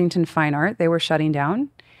from Kensington Fine Art. They were shutting down.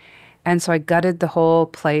 And so I gutted the whole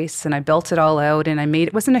place and I built it all out, and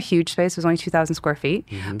it wasn't a huge space. It was only 2,000 square feet,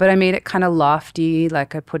 but I made it kind of lofty.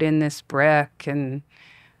 Like I put in this brick and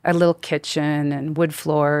a little kitchen and wood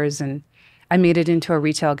floors, and I made it into a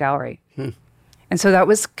retail gallery. And so that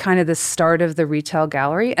was kind of the start of the retail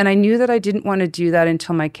gallery. And I knew that I didn't want to do that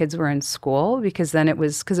until my kids were in school, because then it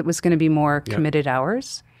was going to be more committed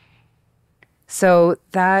hours. So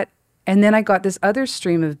and then I got this other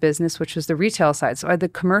stream of business, which was the retail side. So I had the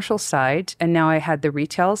commercial side, and now I had the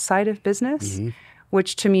retail side of business,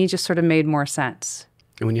 which to me just sort of made more sense.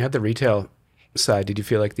 And when you had the retail side, did you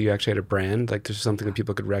feel like you actually had a brand? Like there's something that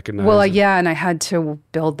people could recognize? Well, and I had to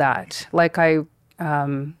build that.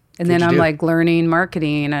 And then I'm like learning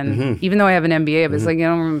marketing. And even though I have an MBA, I was like, I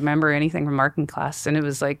don't remember anything from marketing class. And it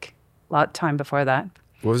was like a lot of time before that.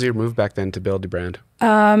 What was your move back then to build your brand?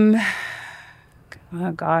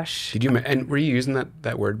 Oh gosh. And were you using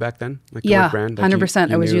that word back then? Like the word brand?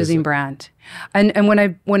 100%. I was using brand. And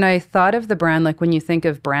when I thought of the brand, like when you think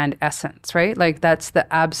of brand essence, right? Like that's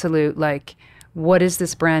the absolute, like, what does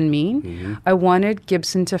this brand mean? I wanted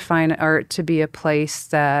Gibson Fine Art to be a place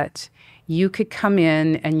that you could come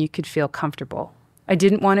in and you could feel comfortable. I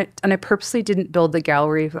didn't want it, and I purposely didn't build the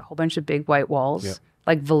gallery with a whole bunch of big white walls.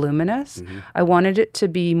 Like voluminous. I wanted it to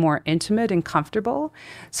be more intimate and comfortable,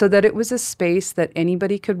 so that it was a space that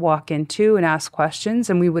anybody could walk into and ask questions,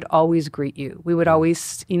 and we would always greet you. We would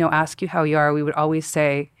always, ask you how you are. We would always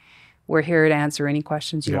say, we're here to answer any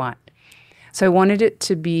questions you want. So I wanted it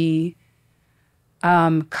to be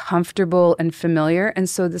comfortable and familiar. And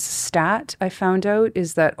so the stat I found out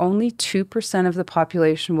is that only 2% of the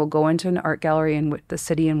population will go into an art gallery in the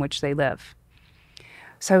city in which they live.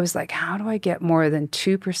 So I was like, how do I get more than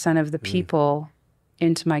 2% of the people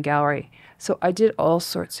into my gallery? So I did all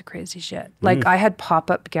sorts of crazy shit. Like I had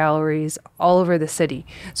pop-up galleries all over the city.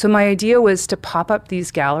 So my idea was to pop up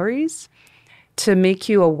these galleries to make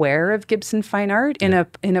you aware of Gibson Fine Art in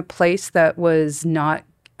a place that was not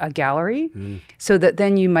a gallery, so that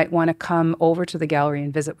then you might want to come over to the gallery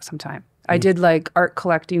and visit sometime. I did like art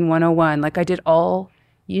collecting 101. Like I did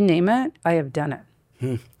you name it, I have done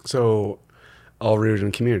it. So all rooted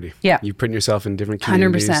in community. Yeah. You putting yourself in different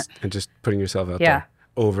communities 100%. And just putting yourself out there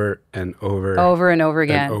over and over. Over and over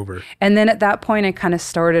again. And then at that point, I kind of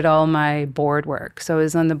started all my board work. So I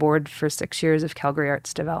was on the board for 6 years of Calgary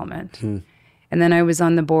Arts Development. And then I was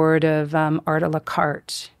on the board of Art à la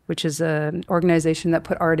Carte, which is an organization that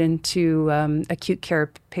put art into acute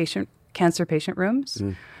care cancer patient rooms.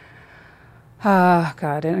 Oh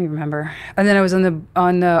God, I don't even remember. And then I was on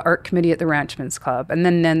the art committee at the Ranchman's Club, and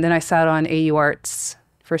then I sat on AU Arts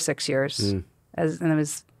for 6 years, and I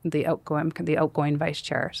was the outgoing vice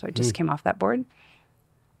chair. So I just came off that board.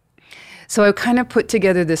 So I kind of put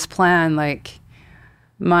together this plan, like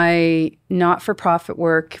my not-for-profit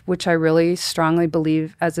work, which I really strongly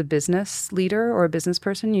believe as a business leader or a business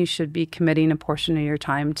person, you should be committing a portion of your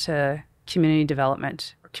time to community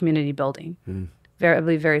development or community building. I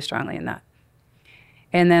believe very strongly in that.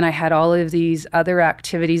 And then I had all of these other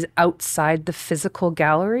activities outside the physical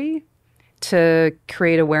gallery to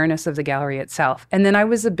create awareness of the gallery itself. And then I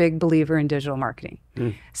was a big believer in digital marketing.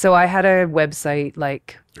 So I had a website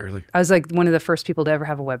early. I was like one of the first people to ever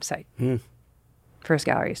have a website. First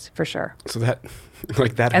galleries, for sure. So that,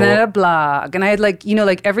 like that and I had a blog. And I had like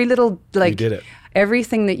every little, like you did it.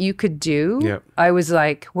 Everything that you could do. I was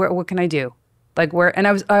like, what can I do? Like where, and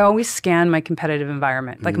I always scan my competitive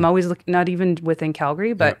environment. Like I'm always looking, not even within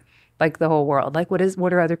Calgary, but like the whole world. Like what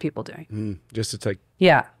are other people doing? Just to take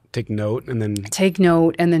take note and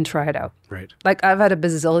then try it out. right. Like I've had a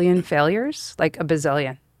bazillion failures, like a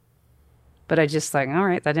bazillion. But I just like, all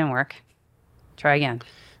right, that didn't work. Try again.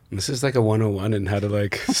 This is like a 101 in how to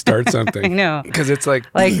like start something. I know. Because it's like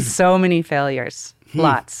so many failures.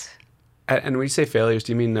 Lots. And when you say failures,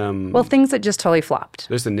 do you mean Well, things that just totally flopped.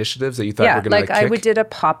 there's initiatives that you thought were going to like I kick? did a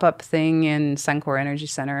pop-up thing in Suncor Energy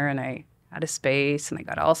Center, and I had a space and I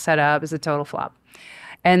got all set up as a total flop.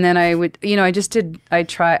 And then I would, I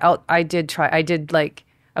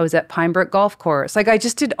was at Pinebrook Golf Course. Like I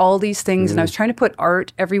just did all these things and I was trying to put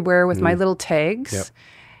art everywhere with my little tags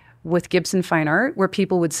with Gibson Fine Art where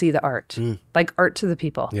people would see the art, like art to the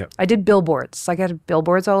people. Yep. I did billboards. Like I had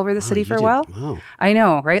billboards all over the city for a while. Wow. I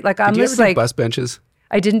know, right? Like I'm Did you just ever do like, bus benches?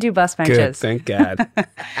 I didn't do bus benches. Good, thank God.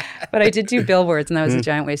 But I did do billboards and that was a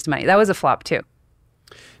giant waste of money. That was a flop too.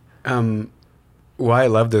 Why I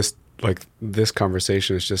love this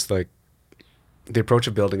conversation is just like the approach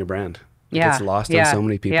of building a brand. It Yeah. gets lost on so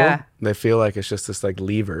many people. Yeah. They feel like it's just this like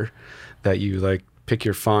lever that you like pick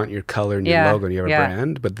your font, your color, and your logo, and you have a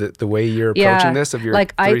brand. But the way you're approaching this of your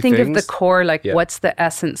like three I think things, of the core, like what's the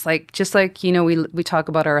essence? Like just like we talk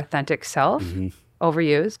about our authentic self,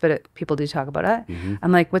 overused, but people do talk about it.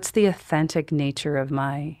 I'm like, what's the authentic nature of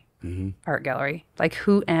my art gallery? Like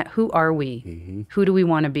who are we? Who do we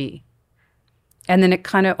want to be? And then it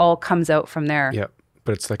kind of all comes out from there. Yeah,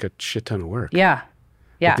 but it's like a shit ton of work. Yeah.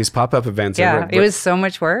 Yeah. Like these pop-up events. Yeah. It was so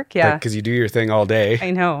much work. Yeah. Because you do your thing all day.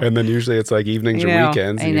 I know. And then usually it's like evenings or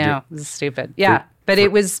weekends. I know. It was stupid. Yeah. But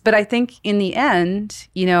I think in the end,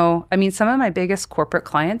 some of my biggest corporate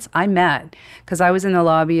clients I met because I was in the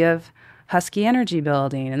lobby of Husky Energy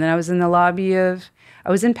Building. And then I was in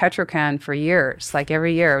Petrocan for years, like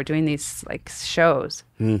every year doing these like shows.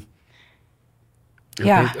 Yeah.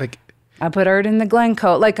 Okay, like, I put art in the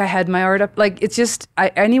Glencoe. Like I had my art up. Like it's just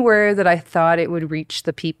anywhere that I thought it would reach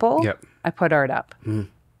the people, I put art up. And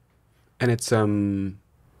it's not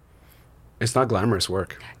glamorous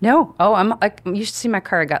work. No. Oh, I'm like, you should see my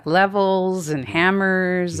car. I got levels and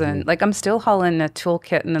hammers and like I'm still hauling a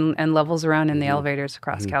toolkit and levels around in the elevators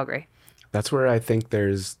across Calgary. That's where I think there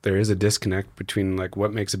is a disconnect between like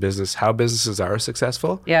what makes a business, how businesses are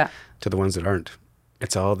successful, to the ones that aren't.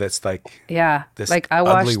 It's all that's like this like I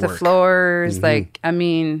wash the work. floors. Like I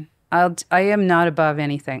am not above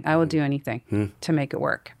anything. I will do anything to make it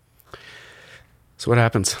work. So what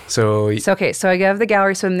happens? So I have the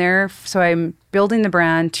gallery. So I'm there. So I'm building the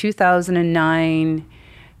brand 2009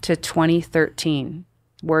 to 2013,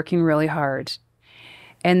 working really hard.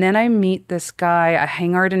 And then I meet this guy. I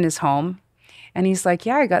hang art in his home, and he's like,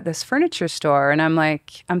 "Yeah, I got this furniture store," and I'm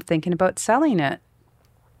like, "I'm thinking about selling it."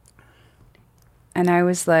 And I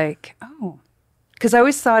was like, oh, because I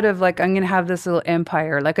always thought of like, I'm going to have this little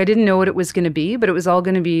empire. Like I didn't know what it was going to be, but it was all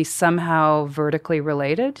going to be somehow vertically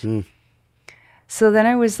related. So then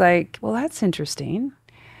I was like, well, that's interesting.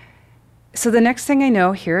 So the next thing I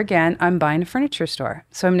know, here again, I'm buying a furniture store.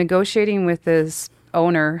 So I'm negotiating with this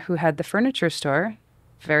owner who had the furniture store.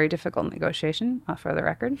 Very difficult negotiation, for the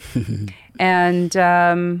record. And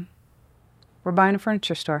we're buying a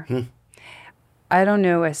furniture store. I don't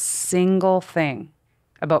know a single thing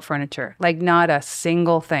about furniture. Like not a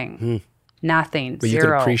single thing. Nothing. But zero.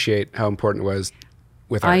 You could appreciate how important it was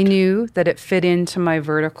with art. I knew that it fit into my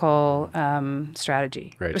vertical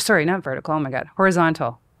strategy. Right. Sorry, not vertical. Oh my God.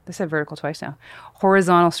 Horizontal. I said vertical twice now.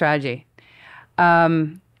 Horizontal strategy.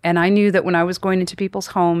 And I knew that when I was going into people's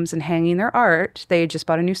homes and hanging their art, they had just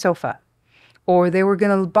bought a new sofa. Or they were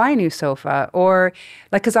going to buy a new sofa, or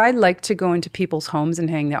like, because I like to go into people's homes and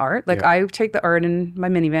hang the art. Like I take the art in my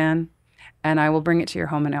minivan and I will bring it to your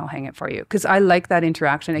home and I'll hang it for you. Because I like that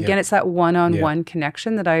interaction. Again, it's that one-on-one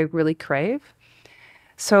connection that I really crave.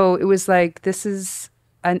 So it was like, this is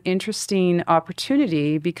an interesting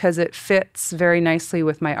opportunity because it fits very nicely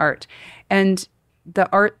with my art. And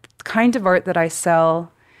the kind of art that I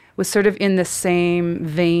sell was sort of in the same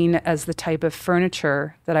vein as the type of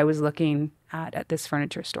furniture that I was looking at this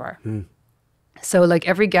furniture store. So like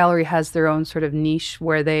every gallery has their own sort of niche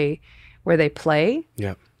where they play.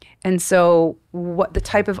 Yeah. And so what the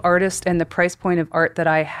type of artist and the price point of art that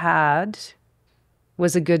I had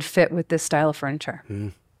was a good fit with this style of furniture.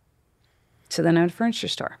 So then I had a furniture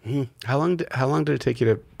store. How long did it take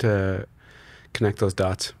you to connect those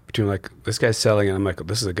dots between like this guy's selling and I'm like,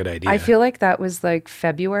 this is a good idea? I feel like that was like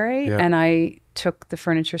February and I took the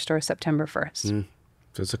furniture store September 1st.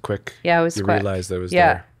 So it's a quick. Yeah, it was you quick. realized that it was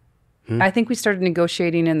there. I think we started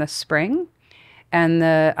negotiating in the spring, and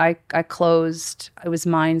I closed. It was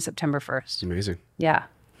mine September 1st. Amazing. Yeah.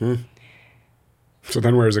 So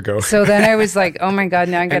then where does it go? So then I was like, oh my God,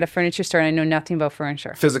 now I got a furniture store and I know nothing about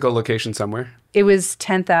furniture. Physical location somewhere? It was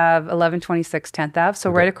 10th Ave, 1126 10th Ave.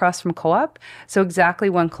 So right across from Co-op. So exactly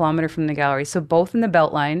 1 kilometer from the gallery. So both in the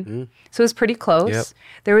Beltline. So it was pretty close. Yep.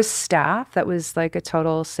 There was staff that was like a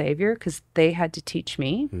total savior because they had to teach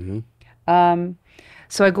me.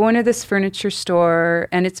 So I go into this furniture store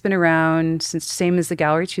and it's been around since same as the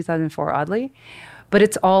gallery, 2004, oddly. But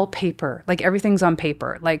it's all paper. Like everything's on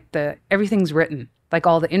paper. Like everything's written. Like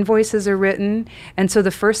all the invoices are written. And so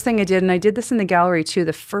the first thing I did, and I did this in the gallery too,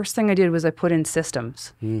 the first thing I did was I put in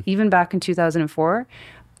systems. Even back in 2004,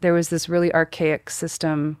 there was this really archaic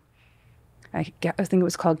system. I think it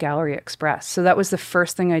was called Gallery Express. So that was the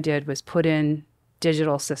first thing I did was put in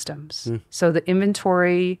digital systems. So the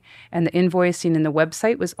inventory and the invoicing and the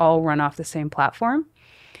website was all run off the same platform.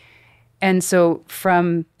 And so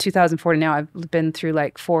from 2004 to now, I've been through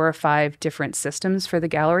like 4 or 5 different systems for the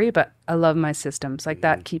gallery, but I love my systems. Like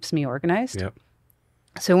that keeps me organized. Yep.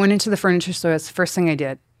 So I went into the furniture store. That's the first thing I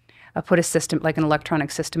did. I put a system, like an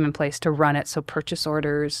electronic system in place to run it. So purchase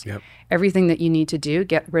orders, everything that you need to do,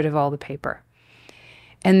 get rid of all the paper.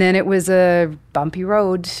 And then it was a bumpy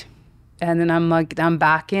road. And then I'm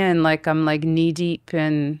back in, like I'm like knee deep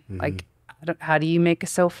in like, how do you make a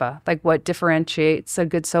sofa? Like what differentiates a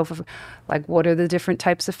good sofa? Like what are the different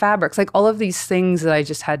types of fabrics? Like all of these things that I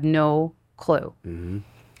just had no clue.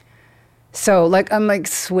 So like I'm like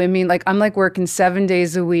swimming, like I'm like working 7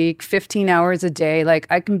 days a week, 15 hours a day. Like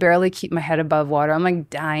I can barely keep my head above water. I'm like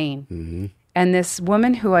dying. And this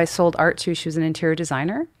woman who I sold art to, she was an interior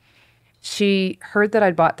designer. She heard that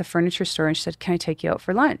I'd bought the furniture store and she said, can I take you out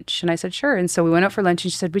for lunch? And I said, sure. And so we went out for lunch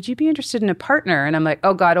and she said, would you be interested in a partner? And I'm like,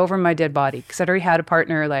 oh God, over my dead body. Because I'd already had a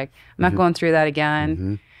partner. Like, I'm not going through that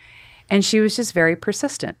again. And she was just very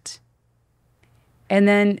persistent. And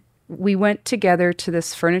then we went together to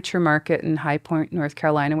this furniture market in High Point, North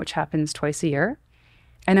Carolina, which happens twice a year.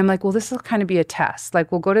 And I'm like, well, this will kind of be a test.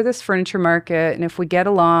 Like, we'll go to this furniture market, and if we get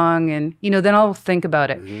along, and, you know, then I'll think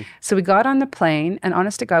about it. So we got on the plane, and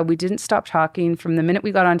honest to God, we didn't stop talking from the minute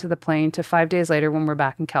we got onto the plane to 5 days later when we're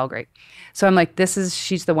back in Calgary. So I'm like,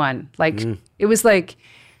 she's the one. Like, it was like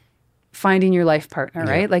finding your life partner,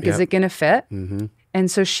 right? Like, is it going to fit?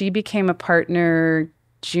 And so she became a partner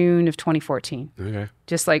June of 2014. Okay.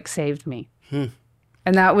 Just like saved me. And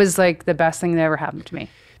that was like the best thing that ever happened to me.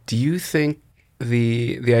 Do you think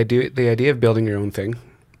the idea of building your own thing,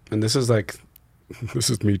 and this is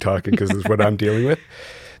me talking because this is what I'm dealing with.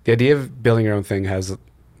 The idea of building your own thing there's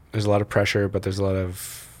a lot of pressure, but there's a lot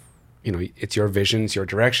of, you know, it's your vision, it's your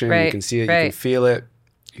direction. Right, you can see it, you can feel it,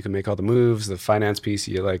 you can make all the moves, the finance piece,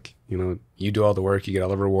 you like, you know, you do all the work, you get all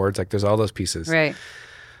the rewards. Like there's all those pieces. Right.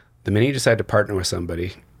 The minute you decide to partner with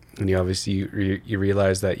somebody, and you obviously you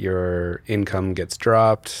realize that your income gets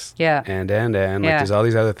dropped. Yeah. And like there's all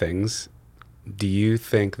these other things. Do you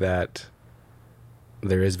think that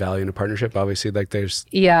there is value in a partnership? Obviously, like there's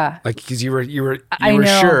like because you were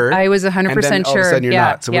sure. I was 100% sure. And then all of a sudden you're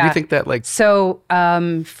not. So what do you think that like? So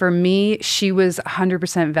for me, she was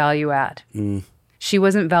 100% value add. She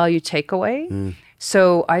wasn't value takeaway.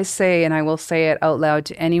 So I say, and I will say it out loud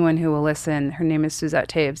to anyone who will listen. Her name is Suzette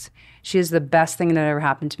Taves. She is the best thing that ever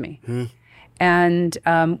happened to me. And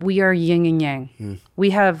we are yin and yang.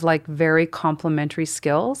 We have like very complementary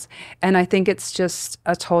skills. And I think it's just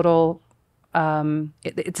a total,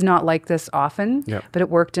 it's not like this often, but it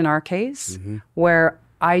worked in our case where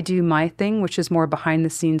I do my thing, which is more behind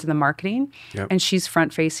the scenes in the marketing. And she's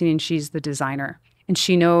front facing and she's the designer. And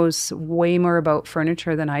she knows way more about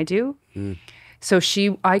furniture than I do. So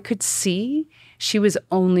I could see she was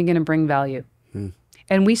only going to bring value.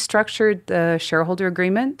 And we structured the shareholder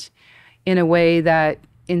agreement in a way that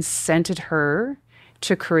incented her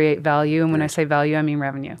to create value. And when I say value, I mean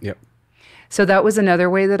revenue. So that was another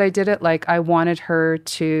way that I did it. Like I wanted her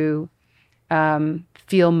to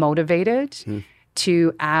feel motivated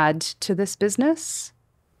to add to this business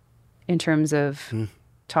in terms of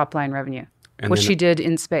top line revenue, which she did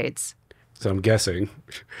in spades. So I'm guessing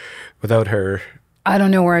without her, I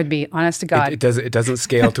don't know where I'd be, honest to God. It doesn't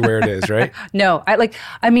scale to where it is, right? No.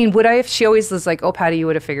 Would I, if she always was like, oh, Patti, you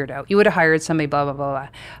would have figured out. You would have hired somebody, blah, blah, blah, blah.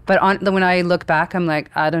 But when I look back, I'm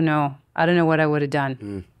like, I don't know. I don't know what I would have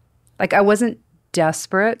done. Like, I wasn't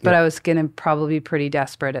desperate, but I was going to probably be pretty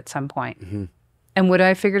desperate at some point. And would I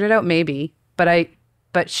have figured it out? Maybe.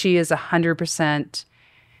 But she is 100%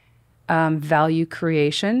 value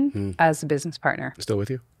creation as a business partner. Still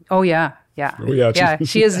with you? Oh, yeah. Yeah. Oh, yeah. Yeah.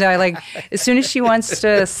 She is like, as soon as she wants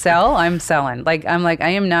to sell, I'm selling. Like, I'm like, I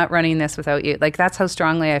am not running this without you. Like, that's how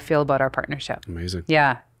strongly I feel about our partnership. Amazing.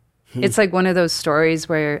 Yeah. It's like one of those stories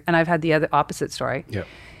where, and I've had the other opposite story.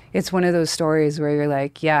 It's one of those stories where you're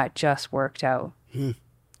like, yeah, it just worked out.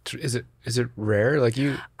 Is it rare? Like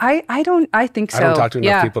you? I think so. I don't talk to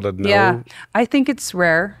enough people to know. Yeah, I think it's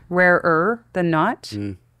rarer than not.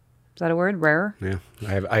 Is that a word? Rare? Yeah,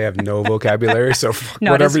 I have no vocabulary, so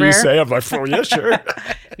Not whatever as you rare? say, I'm like, oh yeah, sure.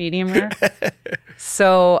 Medium rare.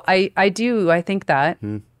 So I think that.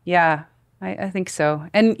 Yeah, I think so.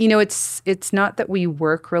 And it's not that we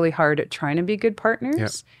work really hard at trying to be good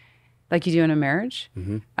partners, like you do in a marriage.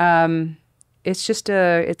 It's just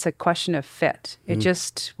it's a question of fit. It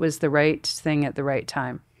just was the right thing at the right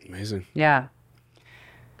time. Amazing. Yeah.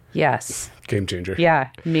 Yes. Game changer. Yeah.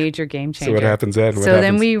 Major game changer. So what happens then?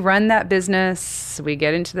 Then we run that business. We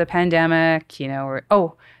get into the pandemic,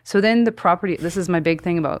 so then the property, this is my big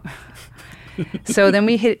thing about. So then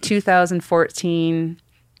we hit 2014,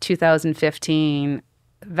 2015,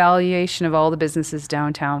 valuation of all the businesses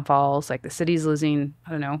downtown falls. Like the city's losing,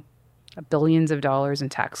 I don't know, billions of dollars in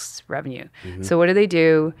tax revenue. So what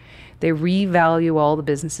do? They revalue all the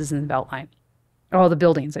businesses in the Beltline. All the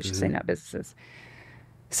buildings, I should say, not businesses.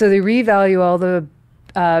 So they revalue all the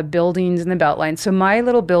buildings in the Beltline. So my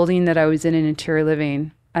little building that I was in interior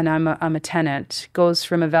living, and I'm a tenant, goes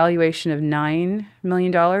from a valuation of $9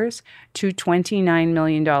 million to $29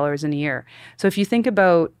 million in a year. So if you think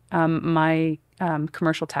about my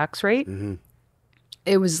commercial tax rate,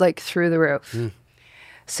 it was like through the roof.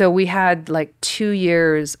 So we had like 2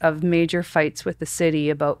 years of major fights with the city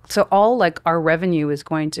about, so all like our revenue was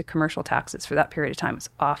going to commercial taxes for that period of time. It was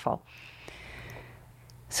awful.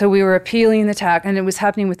 So we were appealing the tax, and it was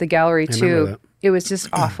happening with the gallery too. It was just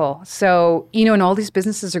awful. So, and all these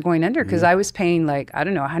businesses are going under because I was paying like, I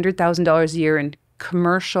don't know, $100,000 a year in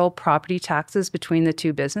commercial property taxes between the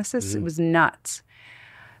two businesses. It was nuts.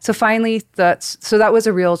 So finally, that was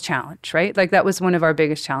a real challenge, right? Like that was one of our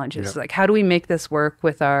biggest challenges. Yep. Like, how do we make this work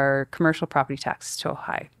with our commercial property taxes so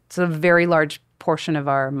high? It's a very large portion of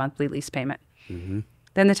our monthly lease payment. Then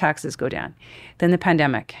the taxes go down. Then the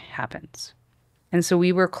pandemic happens. And so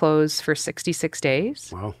we were closed for 66 days.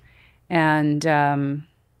 Wow. And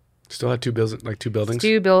Still had two buildings.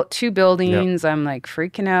 two buildings. Yep. I'm like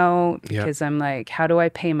freaking out because I'm like, how do I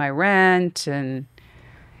pay my rent? And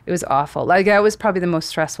it was awful. Like that was probably the most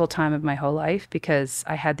stressful time of my whole life because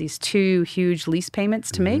I had these two huge lease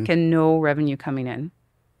payments to make and no revenue coming in.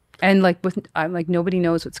 And I'm like, nobody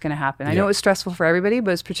knows what's going to happen. I know it was stressful for everybody,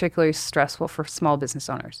 but it's particularly stressful for small business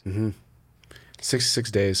owners. 66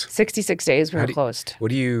 days. 66 days we were closed. What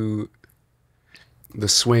do you, the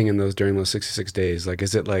swing in during those 66 days, like,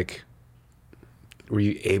 is it like, were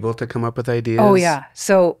you able to come up with ideas? Oh yeah.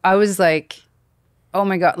 So I was like, oh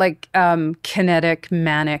my God, like kinetic,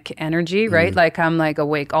 manic energy, right? Like I'm like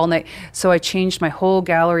awake all night. So I changed my whole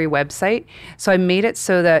gallery website. So I made it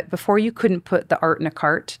so that before you couldn't put the art in a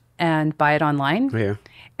cart and buy it online. Yeah.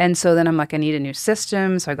 And so then I'm like, I need a new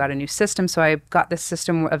system. So I got a new system. So I got this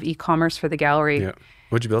system of e-commerce for the gallery. Yeah.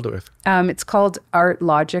 What'd you build it with? It's called Art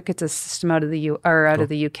Logic. It's a system out of the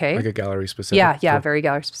UK. Like a gallery specific? Yeah, very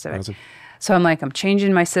gallery specific. Awesome. So I'm like, I'm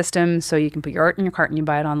changing my system so you can put your art in your cart and you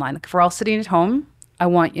buy it online. Like if we're all sitting at home, I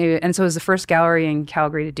want you. And so it was the first gallery in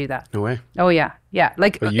Calgary to do that. No way. Oh yeah. Yeah.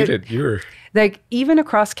 Like But you were like even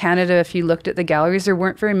across Canada, if you looked at the galleries, there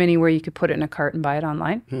weren't very many where you could put it in a cart and buy it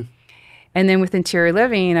online. And then with interior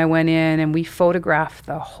living, I went in and we photographed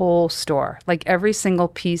the whole store, like every single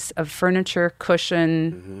piece of furniture,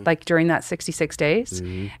 cushion, like during that 66 days.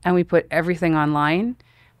 And we put everything online,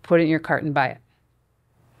 put it in your cart and buy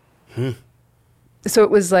it. So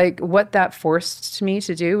it was like what that forced me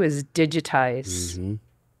to do is digitize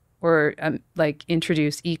or like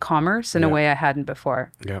introduce e-commerce in a way I hadn't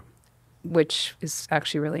before, which is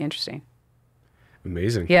actually really interesting.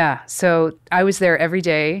 Amazing. Yeah. So I was there every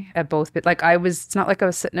day at both. Like it's not like I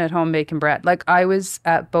was sitting at home making bread. Like I was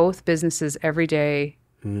at both businesses every day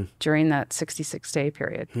during that 66-day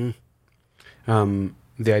period. The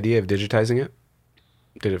idea of digitizing it,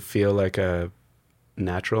 did it feel like a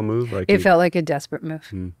natural move? Like it felt like a desperate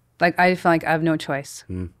move. Like I felt like I have no choice.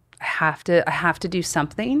 I have to do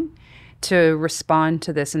something to respond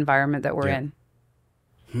to this environment that we're in.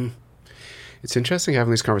 It's interesting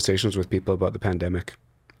having these conversations with people about the pandemic.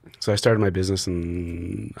 So I started my business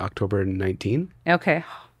in October 19. Okay.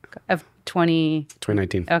 Of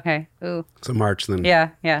 2019. Okay. Ooh. So March then.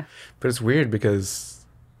 Yeah. But it's weird because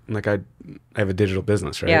like I have a digital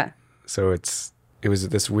business, right? Yeah. So it was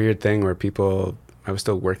this weird thing where I was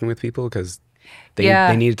still working with people because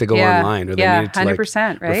they needed to go online or they needed to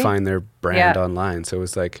 100%, right? refine their brand online. So it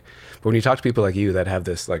was like, but when you talk to people like you that have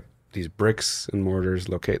this like these bricks and mortar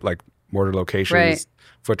locations,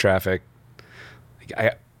 foot traffic,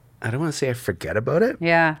 I don't want to say I forget about it.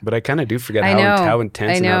 Yeah. But I kind of do forget I know. how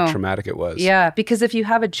intense I and how know. traumatic it was. Yeah, because if you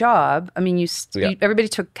have a job, I mean, Yeah. everybody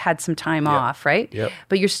had some time off, right? Yep.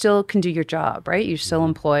 But you still can do your job, right? You're still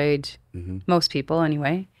employed, most people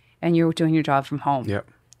anyway, and you're doing your job from home. Yep.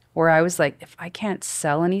 Where I was like, if I can't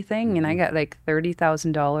sell anything and I got like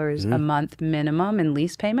 $30,000 a month minimum in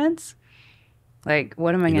lease payments, like,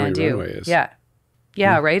 what am I going to do? Runway is. Yeah.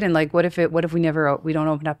 Yeah, right? And like, what if we don't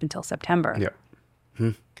open up until September?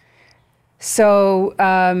 Yeah. So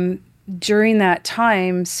during that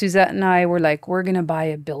time, Suzette and I were like, we're going to buy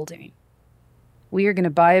a building. We are going to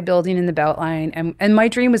buy a building in the Beltline. And my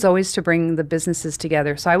dream was always to bring the businesses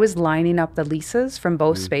together. So I was lining up the leases from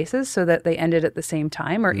both spaces so that they ended at the same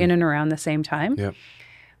time or in and around the same time,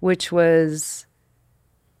 which was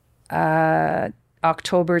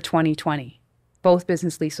October 2020. Both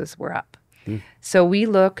business leases were up. So we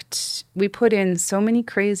put in so many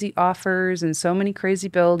crazy offers and so many crazy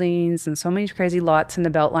buildings and so many crazy lots in the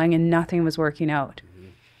Beltline, and nothing was working out.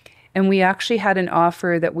 And we actually had an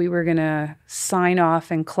offer that we were going to sign off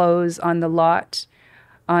and close on the lot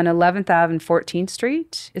on 11th Ave and 14th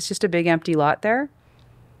Street. It's just a big empty lot there.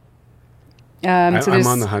 I'm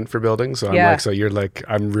on the hunt for buildings, so you're like,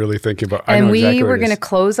 I'm really thinking about. And I know we exactly were going to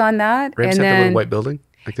close on that, right and beside then the little white building.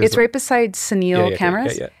 Like it's right beside Sunil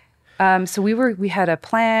Cameras. Yeah. So we had a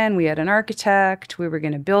plan, we had an architect, we were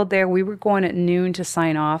going to build there. We were going at noon to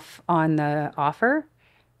sign off on the offer.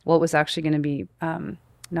 Well, it was actually going to be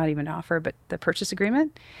not even an offer, but the purchase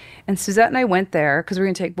agreement. And Suzette and I went there because we were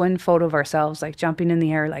going to take one photo of ourselves, like jumping in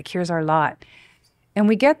the air, like, here's our lot. And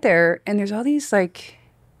we get there and there's all these like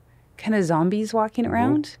kind of zombies walking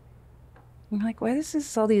around. I'm like, why is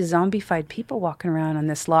this all these zombified people walking around on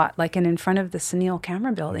this lot, like in front of the Sunil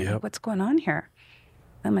Camera building? Like, what's going on here?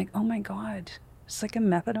 I'm like, oh my God, it's like a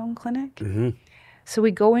methadone clinic. So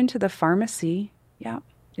we go into the pharmacy. Yeah,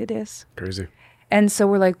 it is. Crazy. And so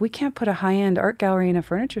we're like, we can't put a high-end art gallery in a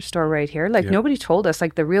furniture store right here. Like nobody told us,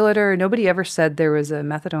 like the realtor, nobody ever said there was a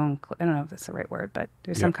methadone, I don't know if that's the right word, but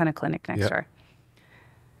there's some kind of clinic next door.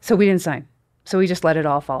 So we didn't sign. So we just let it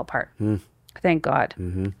all fall apart. Thank God.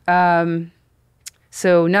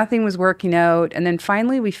 So nothing was working out. And then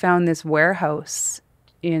finally we found this warehouse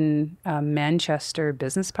in Manchester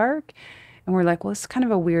Business Park. And we're like, well, it's kind of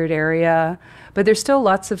a weird area, but there's still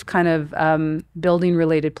lots of kind of building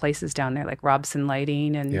related places down there, like Robson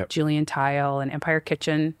Lighting and Julian Tile and Empire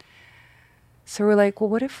Kitchen. So we're like, well,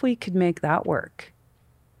 what if we could make that work?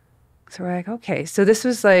 So we're like, okay. So this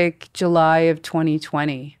was like July of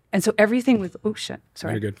 2020. And so everything was, oh shit,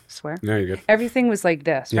 sorry. You're good. Swear. No, you're good. Everything was like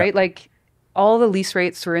this, right? Like all the lease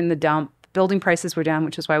rates were in the dump. Building prices were down,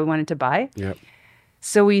 which is why we wanted to buy.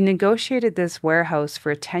 So we negotiated this warehouse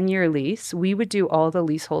for a 10-year lease. We would do all the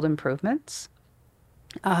leasehold improvements,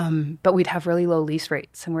 but we'd have really low lease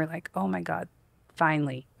rates. And we're like, oh my God,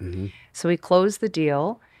 finally. So we closed the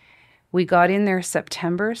deal. We got in there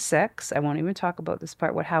September 6th. I won't even talk about this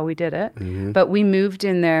part, how we did it. But we moved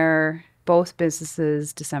in there, both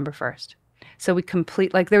businesses, December 1st. So we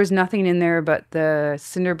there was nothing in there but the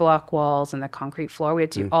cinder block walls and the concrete floor. We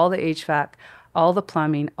had to do all the HVAC, all the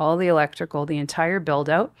plumbing, all the electrical, the entire build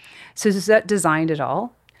out. So Suzette designed it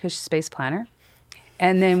all because she's a space planner.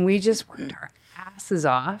 And then we just worked our asses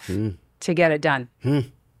off to get it done.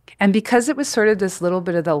 And because it was sort of this little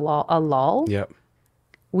bit of a lull,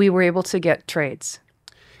 we were able to get trades.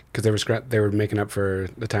 Because they were making up for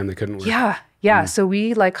the time they couldn't work. Yeah. So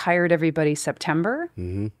we like hired everybody September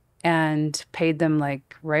and paid them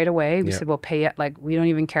like right away. We said, we'll pay it. Like, we don't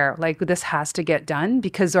even care. Like, this has to get done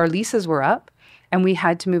because our leases were up. And we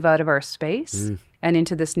had to move out of our space and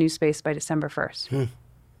into this new space by December 1st.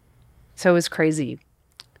 So it was crazy.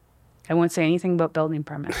 I won't say anything about building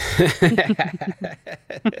permits.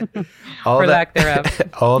 Or lack thereof.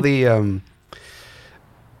 All the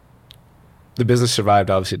business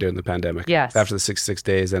survived, obviously, during the pandemic. Yes. After the 6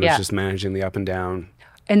 days, and it's just managing the up and down.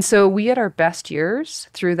 And so we had our best years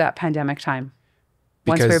through that pandemic time.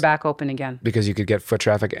 Once we were back open again. Because you could get foot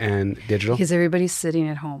traffic and digital? Because everybody's sitting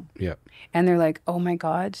at home. And they're like, oh my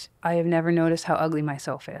God, I have never noticed how ugly my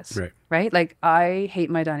sofa is. Right? Like, I hate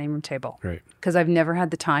my dining room table. Because I've never had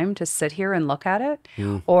the time to sit here and look at it.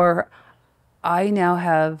 Or I now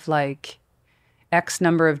have like X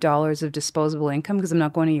number of dollars of disposable income because I'm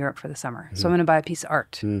not going to Europe for the summer. So I'm going to buy a piece of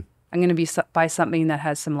art. I'm going to buy something that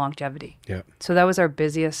has some longevity. So that was our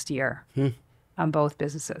busiest year on both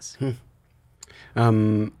businesses.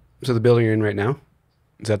 So the building you're in right now,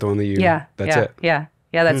 is that the one that you? That's it. Yeah,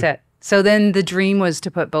 that's it. So then the dream was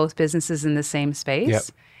to put both businesses in the same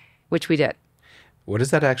space, which we did. What does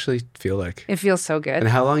that actually feel like? It feels so good. And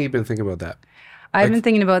how long have you been thinking about that? I've been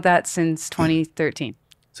thinking about that since 2013.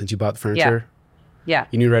 Since you bought the furniture? Yeah.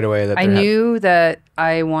 You knew right away that I knew that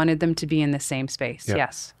I wanted them to be in the same space. Yep.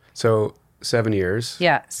 Yes. So 7 years.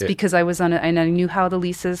 Yes, because I was and I knew how the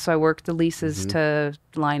leases, so I worked the leases to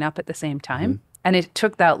line up at the same time. And it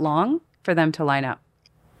took that long for them to line up.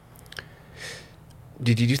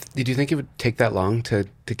 Did you think it would take that long to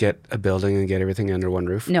get a building and get everything under one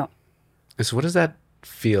roof? No. So what does that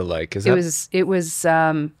feel like? It was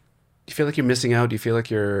do you feel like you're missing out? Do you feel like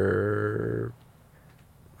you're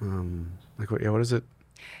like what is it?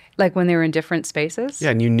 like when they were in different spaces.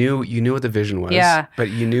 Yeah, and you knew what the vision was. Yeah. But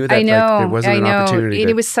you knew that I know, like there wasn't an opportunity.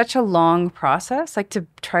 It was such a long process. Like to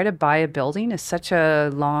try to buy a building is such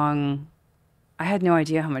a long. I had no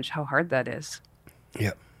idea how hard that is.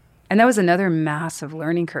 Yeah. And that was another massive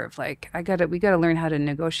learning curve. Like we got to learn how to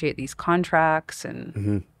negotiate these contracts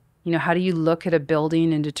and how do you look at a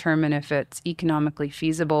building and determine if it's economically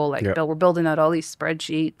feasible? Like we're building out all these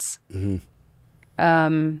spreadsheets.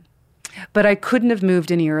 But I couldn't have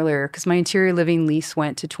moved any earlier because my interior living lease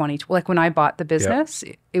went to 20. Like when I bought the business,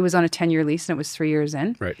 it was on a 10-year lease and it was 3 years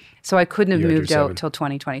in. Right. So I couldn't have You had moved your out 7. till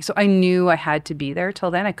 2020. So I knew I had to be there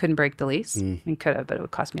till then. I couldn't break the lease. I could have, but it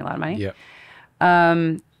would cost me a lot of money.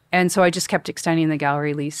 Yeah. And so I just kept extending the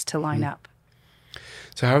gallery lease to line up.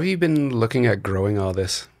 So how have you been looking at growing all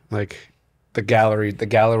this? Like the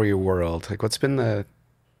gallery world? Like what's the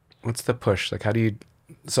push? Like how do you,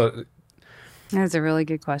 so That's a really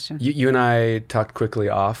good question. you and I talked quickly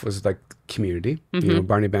off was like community.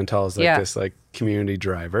 Barney Bentel is like this like community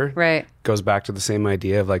driver. Right. Goes back to the same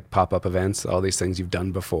idea of like pop-up events, all these things you've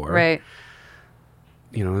done before. Right.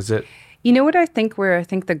 Is it? You know what I think where I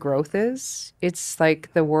think the growth is? It's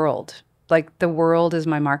like the world. Like the world is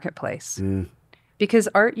my marketplace. Because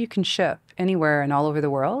art you can ship anywhere and all over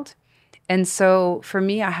the world. And so for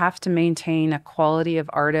me, I have to maintain a quality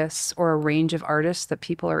of artists or a range of artists that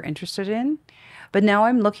people are interested in. But now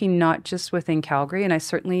I'm looking not just within Calgary, and I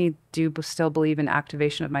certainly do still believe in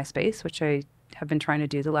activation of my space, which I have been trying to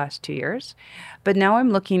do the last 2 years. But now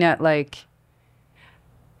I'm looking at like,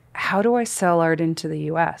 how do I sell art into the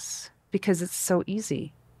US? Because it's so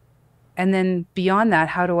easy. And then beyond that,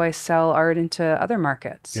 how do I sell art into other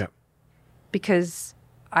markets? Yeah. Because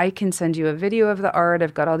I can send you a video of the art.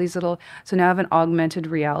 I've got all these so now I have an augmented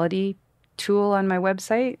reality tool on my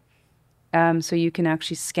website. So you can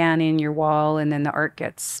actually scan in your wall and then the art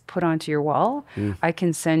gets put onto your wall. I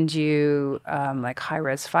can send you like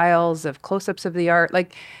high-res files of close-ups of the art.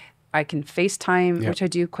 Like I can FaceTime, which I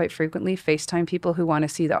do quite frequently, FaceTime people who want to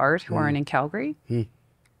see the art who aren't in Calgary.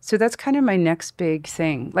 So that's kind of my next big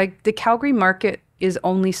thing. Like the Calgary market is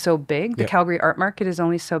only so big. The Calgary art market is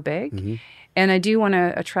only so big. And I do want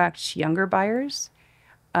to attract younger buyers.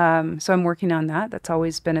 So I'm working on that. That's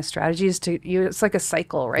always been a strategy it's like a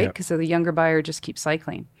cycle, right? Because the younger buyer just keeps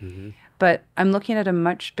cycling. But I'm looking at a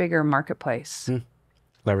much bigger marketplace.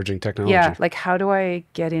 Leveraging technology. Yeah. Like how do I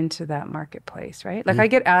get into that marketplace, right? Like I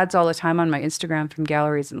get ads all the time on my Instagram from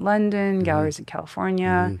galleries in London, galleries in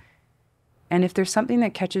California. And if there's something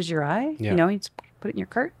that catches your eye, you just put it in your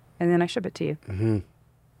cart and then I ship it to you.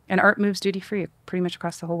 And art moves duty free pretty much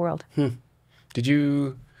across the whole world.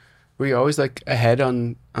 Were you always like ahead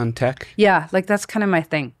on tech? Yeah, like that's kind of my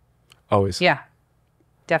thing. Always? Yeah,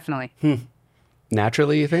 definitely.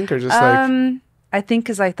 Naturally, you think? Or just like... I think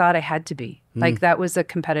because I thought I had to be. Like that was a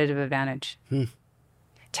competitive advantage.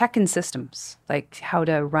 Tech and systems, like how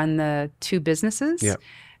to run the two businesses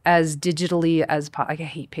as digitally as like I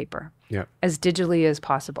hate paper. As digitally as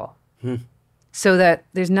possible. So that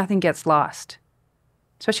there's nothing gets lost.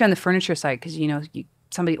 Especially on the furniture side, because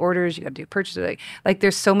somebody orders, you got to do a purchase. Like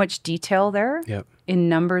there's so much detail there in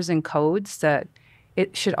numbers and codes that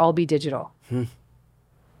it should all be digital.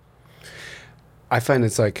 I find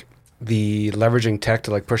it's like the leveraging tech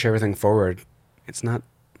to like push everything forward. It's not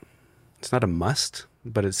a must,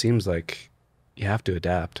 but it seems like you have to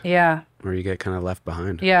adapt. Yeah. Or you get kind of left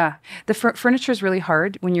behind. Yeah. The furniture is really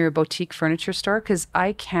hard when you're a boutique furniture store because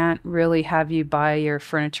I can't really have you buy your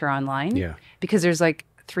furniture online. Yeah. Because there's like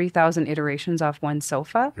 3,000 iterations off one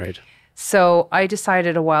sofa. Right. So I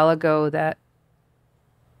decided a while ago that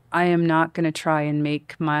I am not going to try and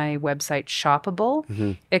make my website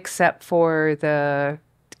shoppable except for the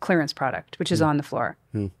clearance product, which is on the floor.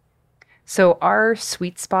 So our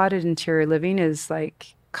sweet spot at interior living is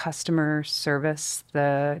like customer service,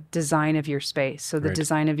 the design of your space. So the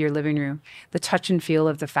design of your living room, the touch and feel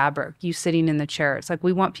of the fabric, you sitting in the chair. It's like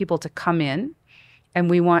we want people to come in and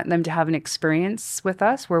we want them to have an experience with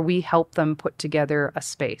us where we help them put together a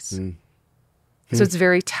space. So it's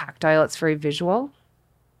very tactile. It's very visual.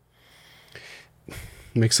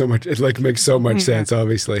 Makes so much, it like makes so much sense,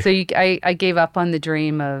 obviously. So I gave up on the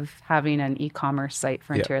dream of having an e-commerce site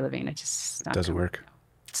for interior living. It just doesn't work.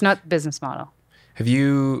 It's not the business model. Have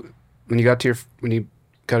you, when you got into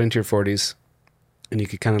your 40s and you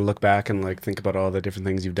could kind of look back and like think about all the different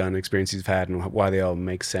things you've done, experiences you've had, and why they all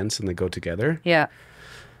make sense and they go together? Yeah.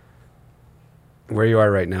 Where you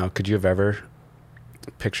are right now, could you have ever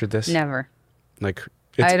pictured this? Never. Like,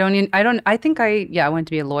 I think I wanted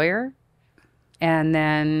to be a lawyer. And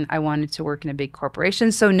then I wanted to work in a big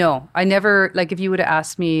corporation. So no, I never, like if you would have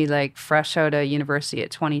asked me like fresh out of university at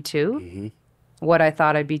 22, what I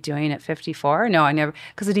thought I'd be doing at 54, no, I never,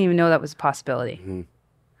 because I didn't even know that was a possibility.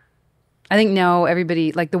 I think now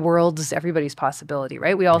everybody, like the world is everybody's possibility,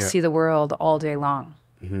 right? We all see the world all day long.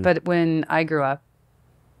 But when I grew up,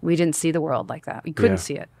 we didn't see the world like that. We couldn't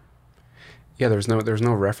see it. Yeah, there was no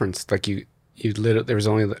reference. Like there was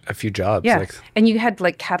only a few jobs. Yeah, like, and you had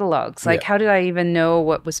like catalogs. Like, how did I even know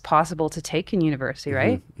what was possible to take in university,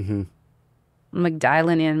 right? I'm like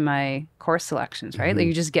dialing in my course selections, right? Like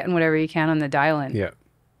you're just getting whatever you can on the dial-in. Yeah.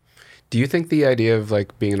 Do you think the idea of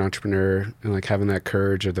like being an entrepreneur and like having that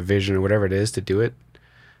courage or the vision or whatever it is to do it,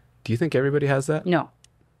 do you think everybody has that? No.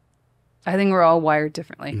 I think we're all wired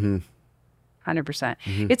differently. 100%.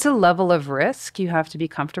 It's a level of risk you have to be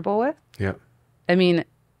comfortable with. Yeah. I mean,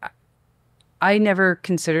 I never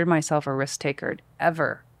considered myself a risk taker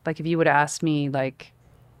ever. Like if you would ask me like,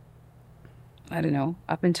 I don't know,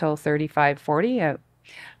 up until 35, 40,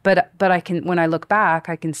 but I can, when I look back,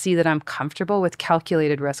 I can see that I'm comfortable with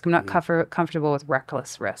calculated risk. I'm not comfortable with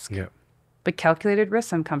reckless risk. Yeah. But calculated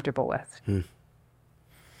risk I'm comfortable with.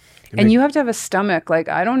 And you have to have a stomach. Like,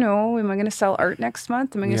 I don't know, am I going to sell art next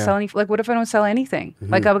month? Am I going to sell any, like, what if I don't sell anything?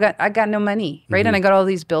 Like I got no money, right? And I got all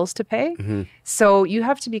these bills to pay. So you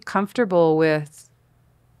have to be comfortable with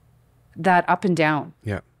that up and down.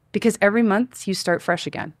 Yeah. Because every month you start fresh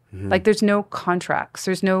again. Like there's no contracts.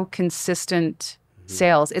 There's no consistent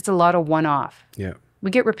sales. It's a lot of one-off. Yeah.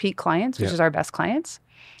 We get repeat clients, which is our best clients.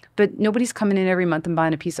 But nobody's coming in every month and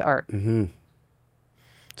buying a piece of art.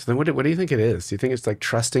 So then what do you think it is? Do you think it's like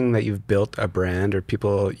trusting that you've built a brand or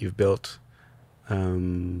you've built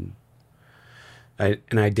an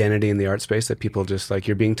identity in the art space that people just like,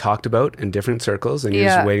 you're being talked about in different circles and you're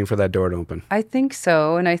just waiting for that door to open? I think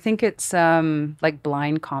so. And I think it's like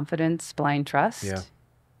blind confidence, blind trust. Yeah.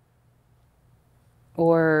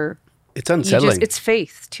 Or it's unsettling. It's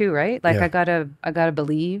faith too, right? Like I gotta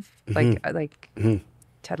believe, like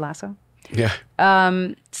Ted Lasso. Yeah.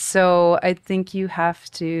 So I think you have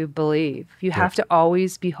to believe. You have to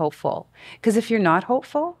always be hopeful. Because if you're not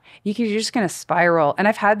hopeful, you're just going to spiral. And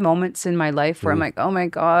I've had moments in my life where I'm like, oh my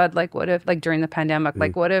God, like what if, like during the pandemic,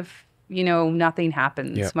 like what if, nothing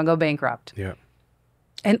happens? I'm going to go bankrupt. Yeah.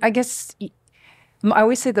 And I guess I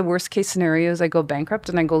always say the worst case scenario is I go bankrupt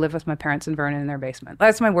and I go live with my parents in Vernon in their basement.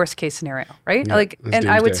 That's my worst case scenario, right? Yeah, like, and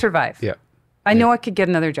I would survive. Yeah. I know I could get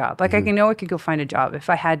another job. Like I know I could go find a job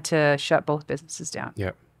if I had to shut both businesses down.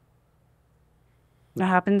 Yeah. That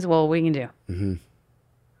happens. Well, what can you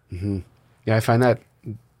do? Yeah, I find that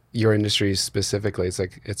your industry specifically, it's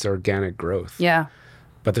like it's organic growth. Yeah.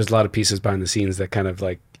 But there's a lot of pieces behind the scenes that kind of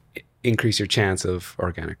like increase your chance of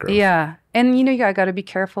organic growth. Yeah. And I got to be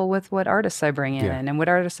careful with what artists I bring in and what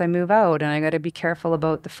artists I move out. And I got to be careful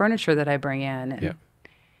about the furniture that I bring in. And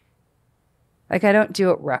like I don't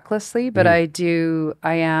do it recklessly, but I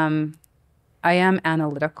am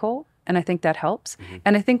analytical, and I think that helps.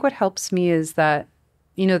 And I think what helps me is that,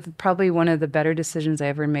 probably one of the better decisions I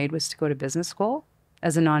ever made was to go to business school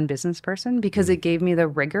as a non-business person, because it gave me the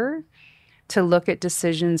rigor to look at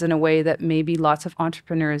decisions in a way that maybe lots of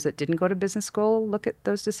entrepreneurs that didn't go to business school look at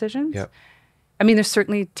those decisions. Yep. I mean, there's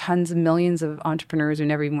certainly tons of millions of entrepreneurs who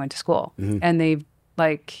never even went to school, and they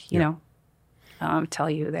I'll tell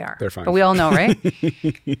you who they are. They're fine. But we all know, right?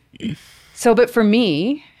 But for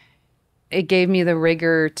me, it gave me the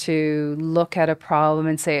rigor to look at a problem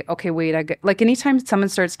and say, okay, wait, like anytime someone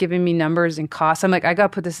starts giving me numbers and costs, I'm like, I got to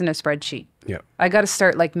put this in a spreadsheet. Yeah. I got to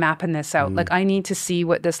start like mapping this out. Like I need to see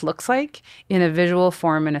what this looks like in a visual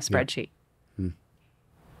form in a spreadsheet.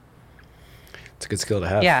 It's a good skill to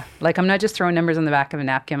have. Yeah. Like I'm not just throwing numbers on the back of a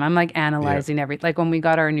napkin. I'm like analyzing like when we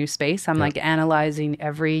got our new space, I'm like analyzing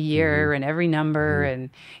every year and every number and,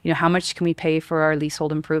 how much can we pay for our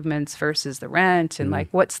leasehold improvements versus the rent and like,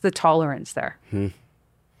 what's the tolerance there?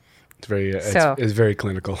 It's very, it's very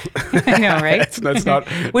clinical. I know, right? That's not,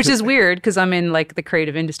 which is weird because I'm in like the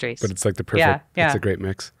creative industries. But it's like the perfect, it's a great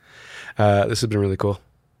mix. This has been really cool.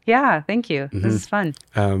 Yeah, thank you. This is fun.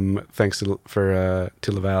 Thanks to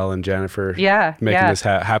Laval and Janet for Yeah, making this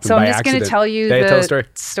happen So by I'm just going accident. to tell you tell the the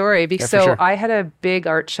story because for sure. I had a big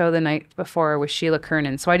art show the night before with Sheila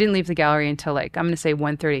Kernan. So I didn't leave the gallery until like, I'm going to say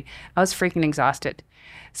 1:30. I was freaking exhausted.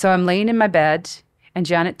 So I'm laying in my bed and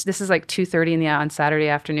Janet, this is like 2:30 on Saturday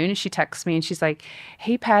afternoon, and she texts me and she's like,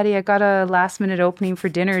 "Hey Patty, I got a last minute opening for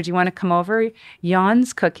dinner. Do you want to come over?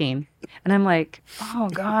 Jan's cooking." And I'm like, "Oh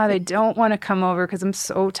God, I don't want to come over because I'm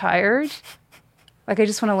so tired. Like I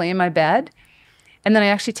just want to lay in my bed." And then I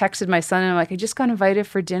actually texted my son and I'm like, "I just got invited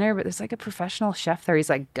for dinner, but there's like a professional chef there." He's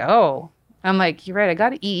like, "Go." I'm like, "You're right, I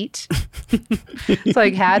got to eat." So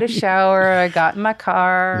I had a shower, I got in my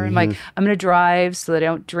car. I'm like, I'm going to drive so that I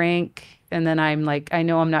don't drink. And then I'm like, I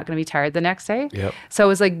know I'm not going to be tired the next day. Yep. So it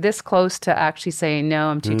was like this close to actually saying, no,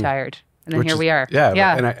 I'm too tired. And then we are.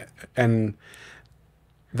 Yeah. And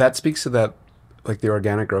that speaks to that, like the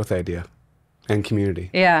organic growth idea and community.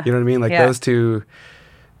 Yeah. You know what I mean? Like those two,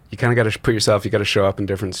 you kind of got to put yourself, you got to show up in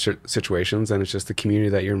different situations, and it's just the community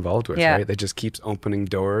that you're involved with, right? That just keeps opening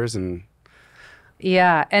doors. And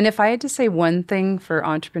yeah. And if I had to say one thing for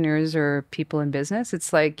entrepreneurs or people in business,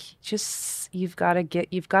 it's like you've got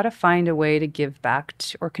to find a way to give back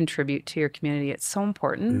or contribute to your community. It's so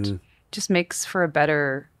important. Just makes for a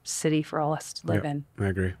better city for all us to live in. I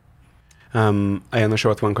agree. I end the show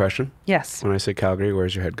with one question. Yes. When I say Calgary,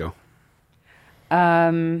 where's your head go?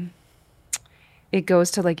 It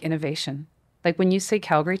goes to like innovation. Like when you say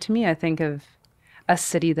Calgary to me, I think of a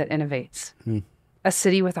city that innovates, a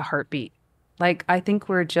city with a heartbeat. Like I think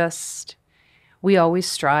we always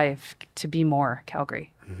strive to be more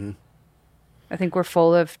Calgary. I think we're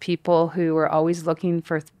full of people who are always looking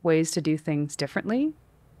for ways to do things differently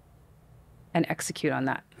and execute on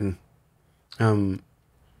that.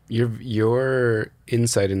 Your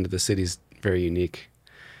insight into the city is very unique.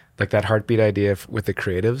 Like that heartbeat idea with the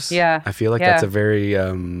creatives. Yeah. I feel like that's a very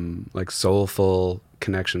like soulful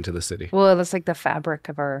connection to the city. Well, it's like the fabric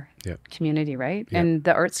of our community, right? Yep. And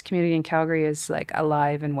the arts community in Calgary is like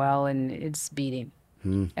alive and well, and it's beating.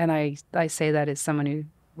 And I say that as someone who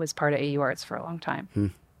was part of AU Arts for a long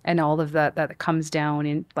time. And all of that comes down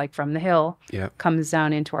in like from the hill, comes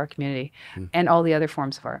down into our community and all the other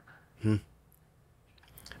forms of art.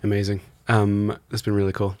 Amazing. It's been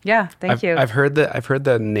really cool. Yeah, thank you. I've heard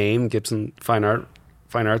the name Gibson Fine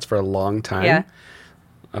Arts for a long time. Yeah.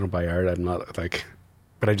 I don't buy art. I'm not like,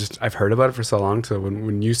 but I've heard about it for so long. So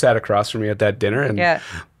when you sat across from me at that dinner and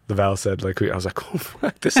Laval said like, I was like, oh,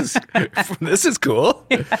 fuck, this is cool.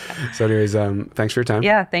 So anyways, thanks for your time.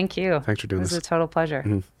 Yeah, thank you. Thanks for doing this. It was a total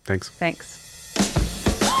pleasure. Thanks. Thanks.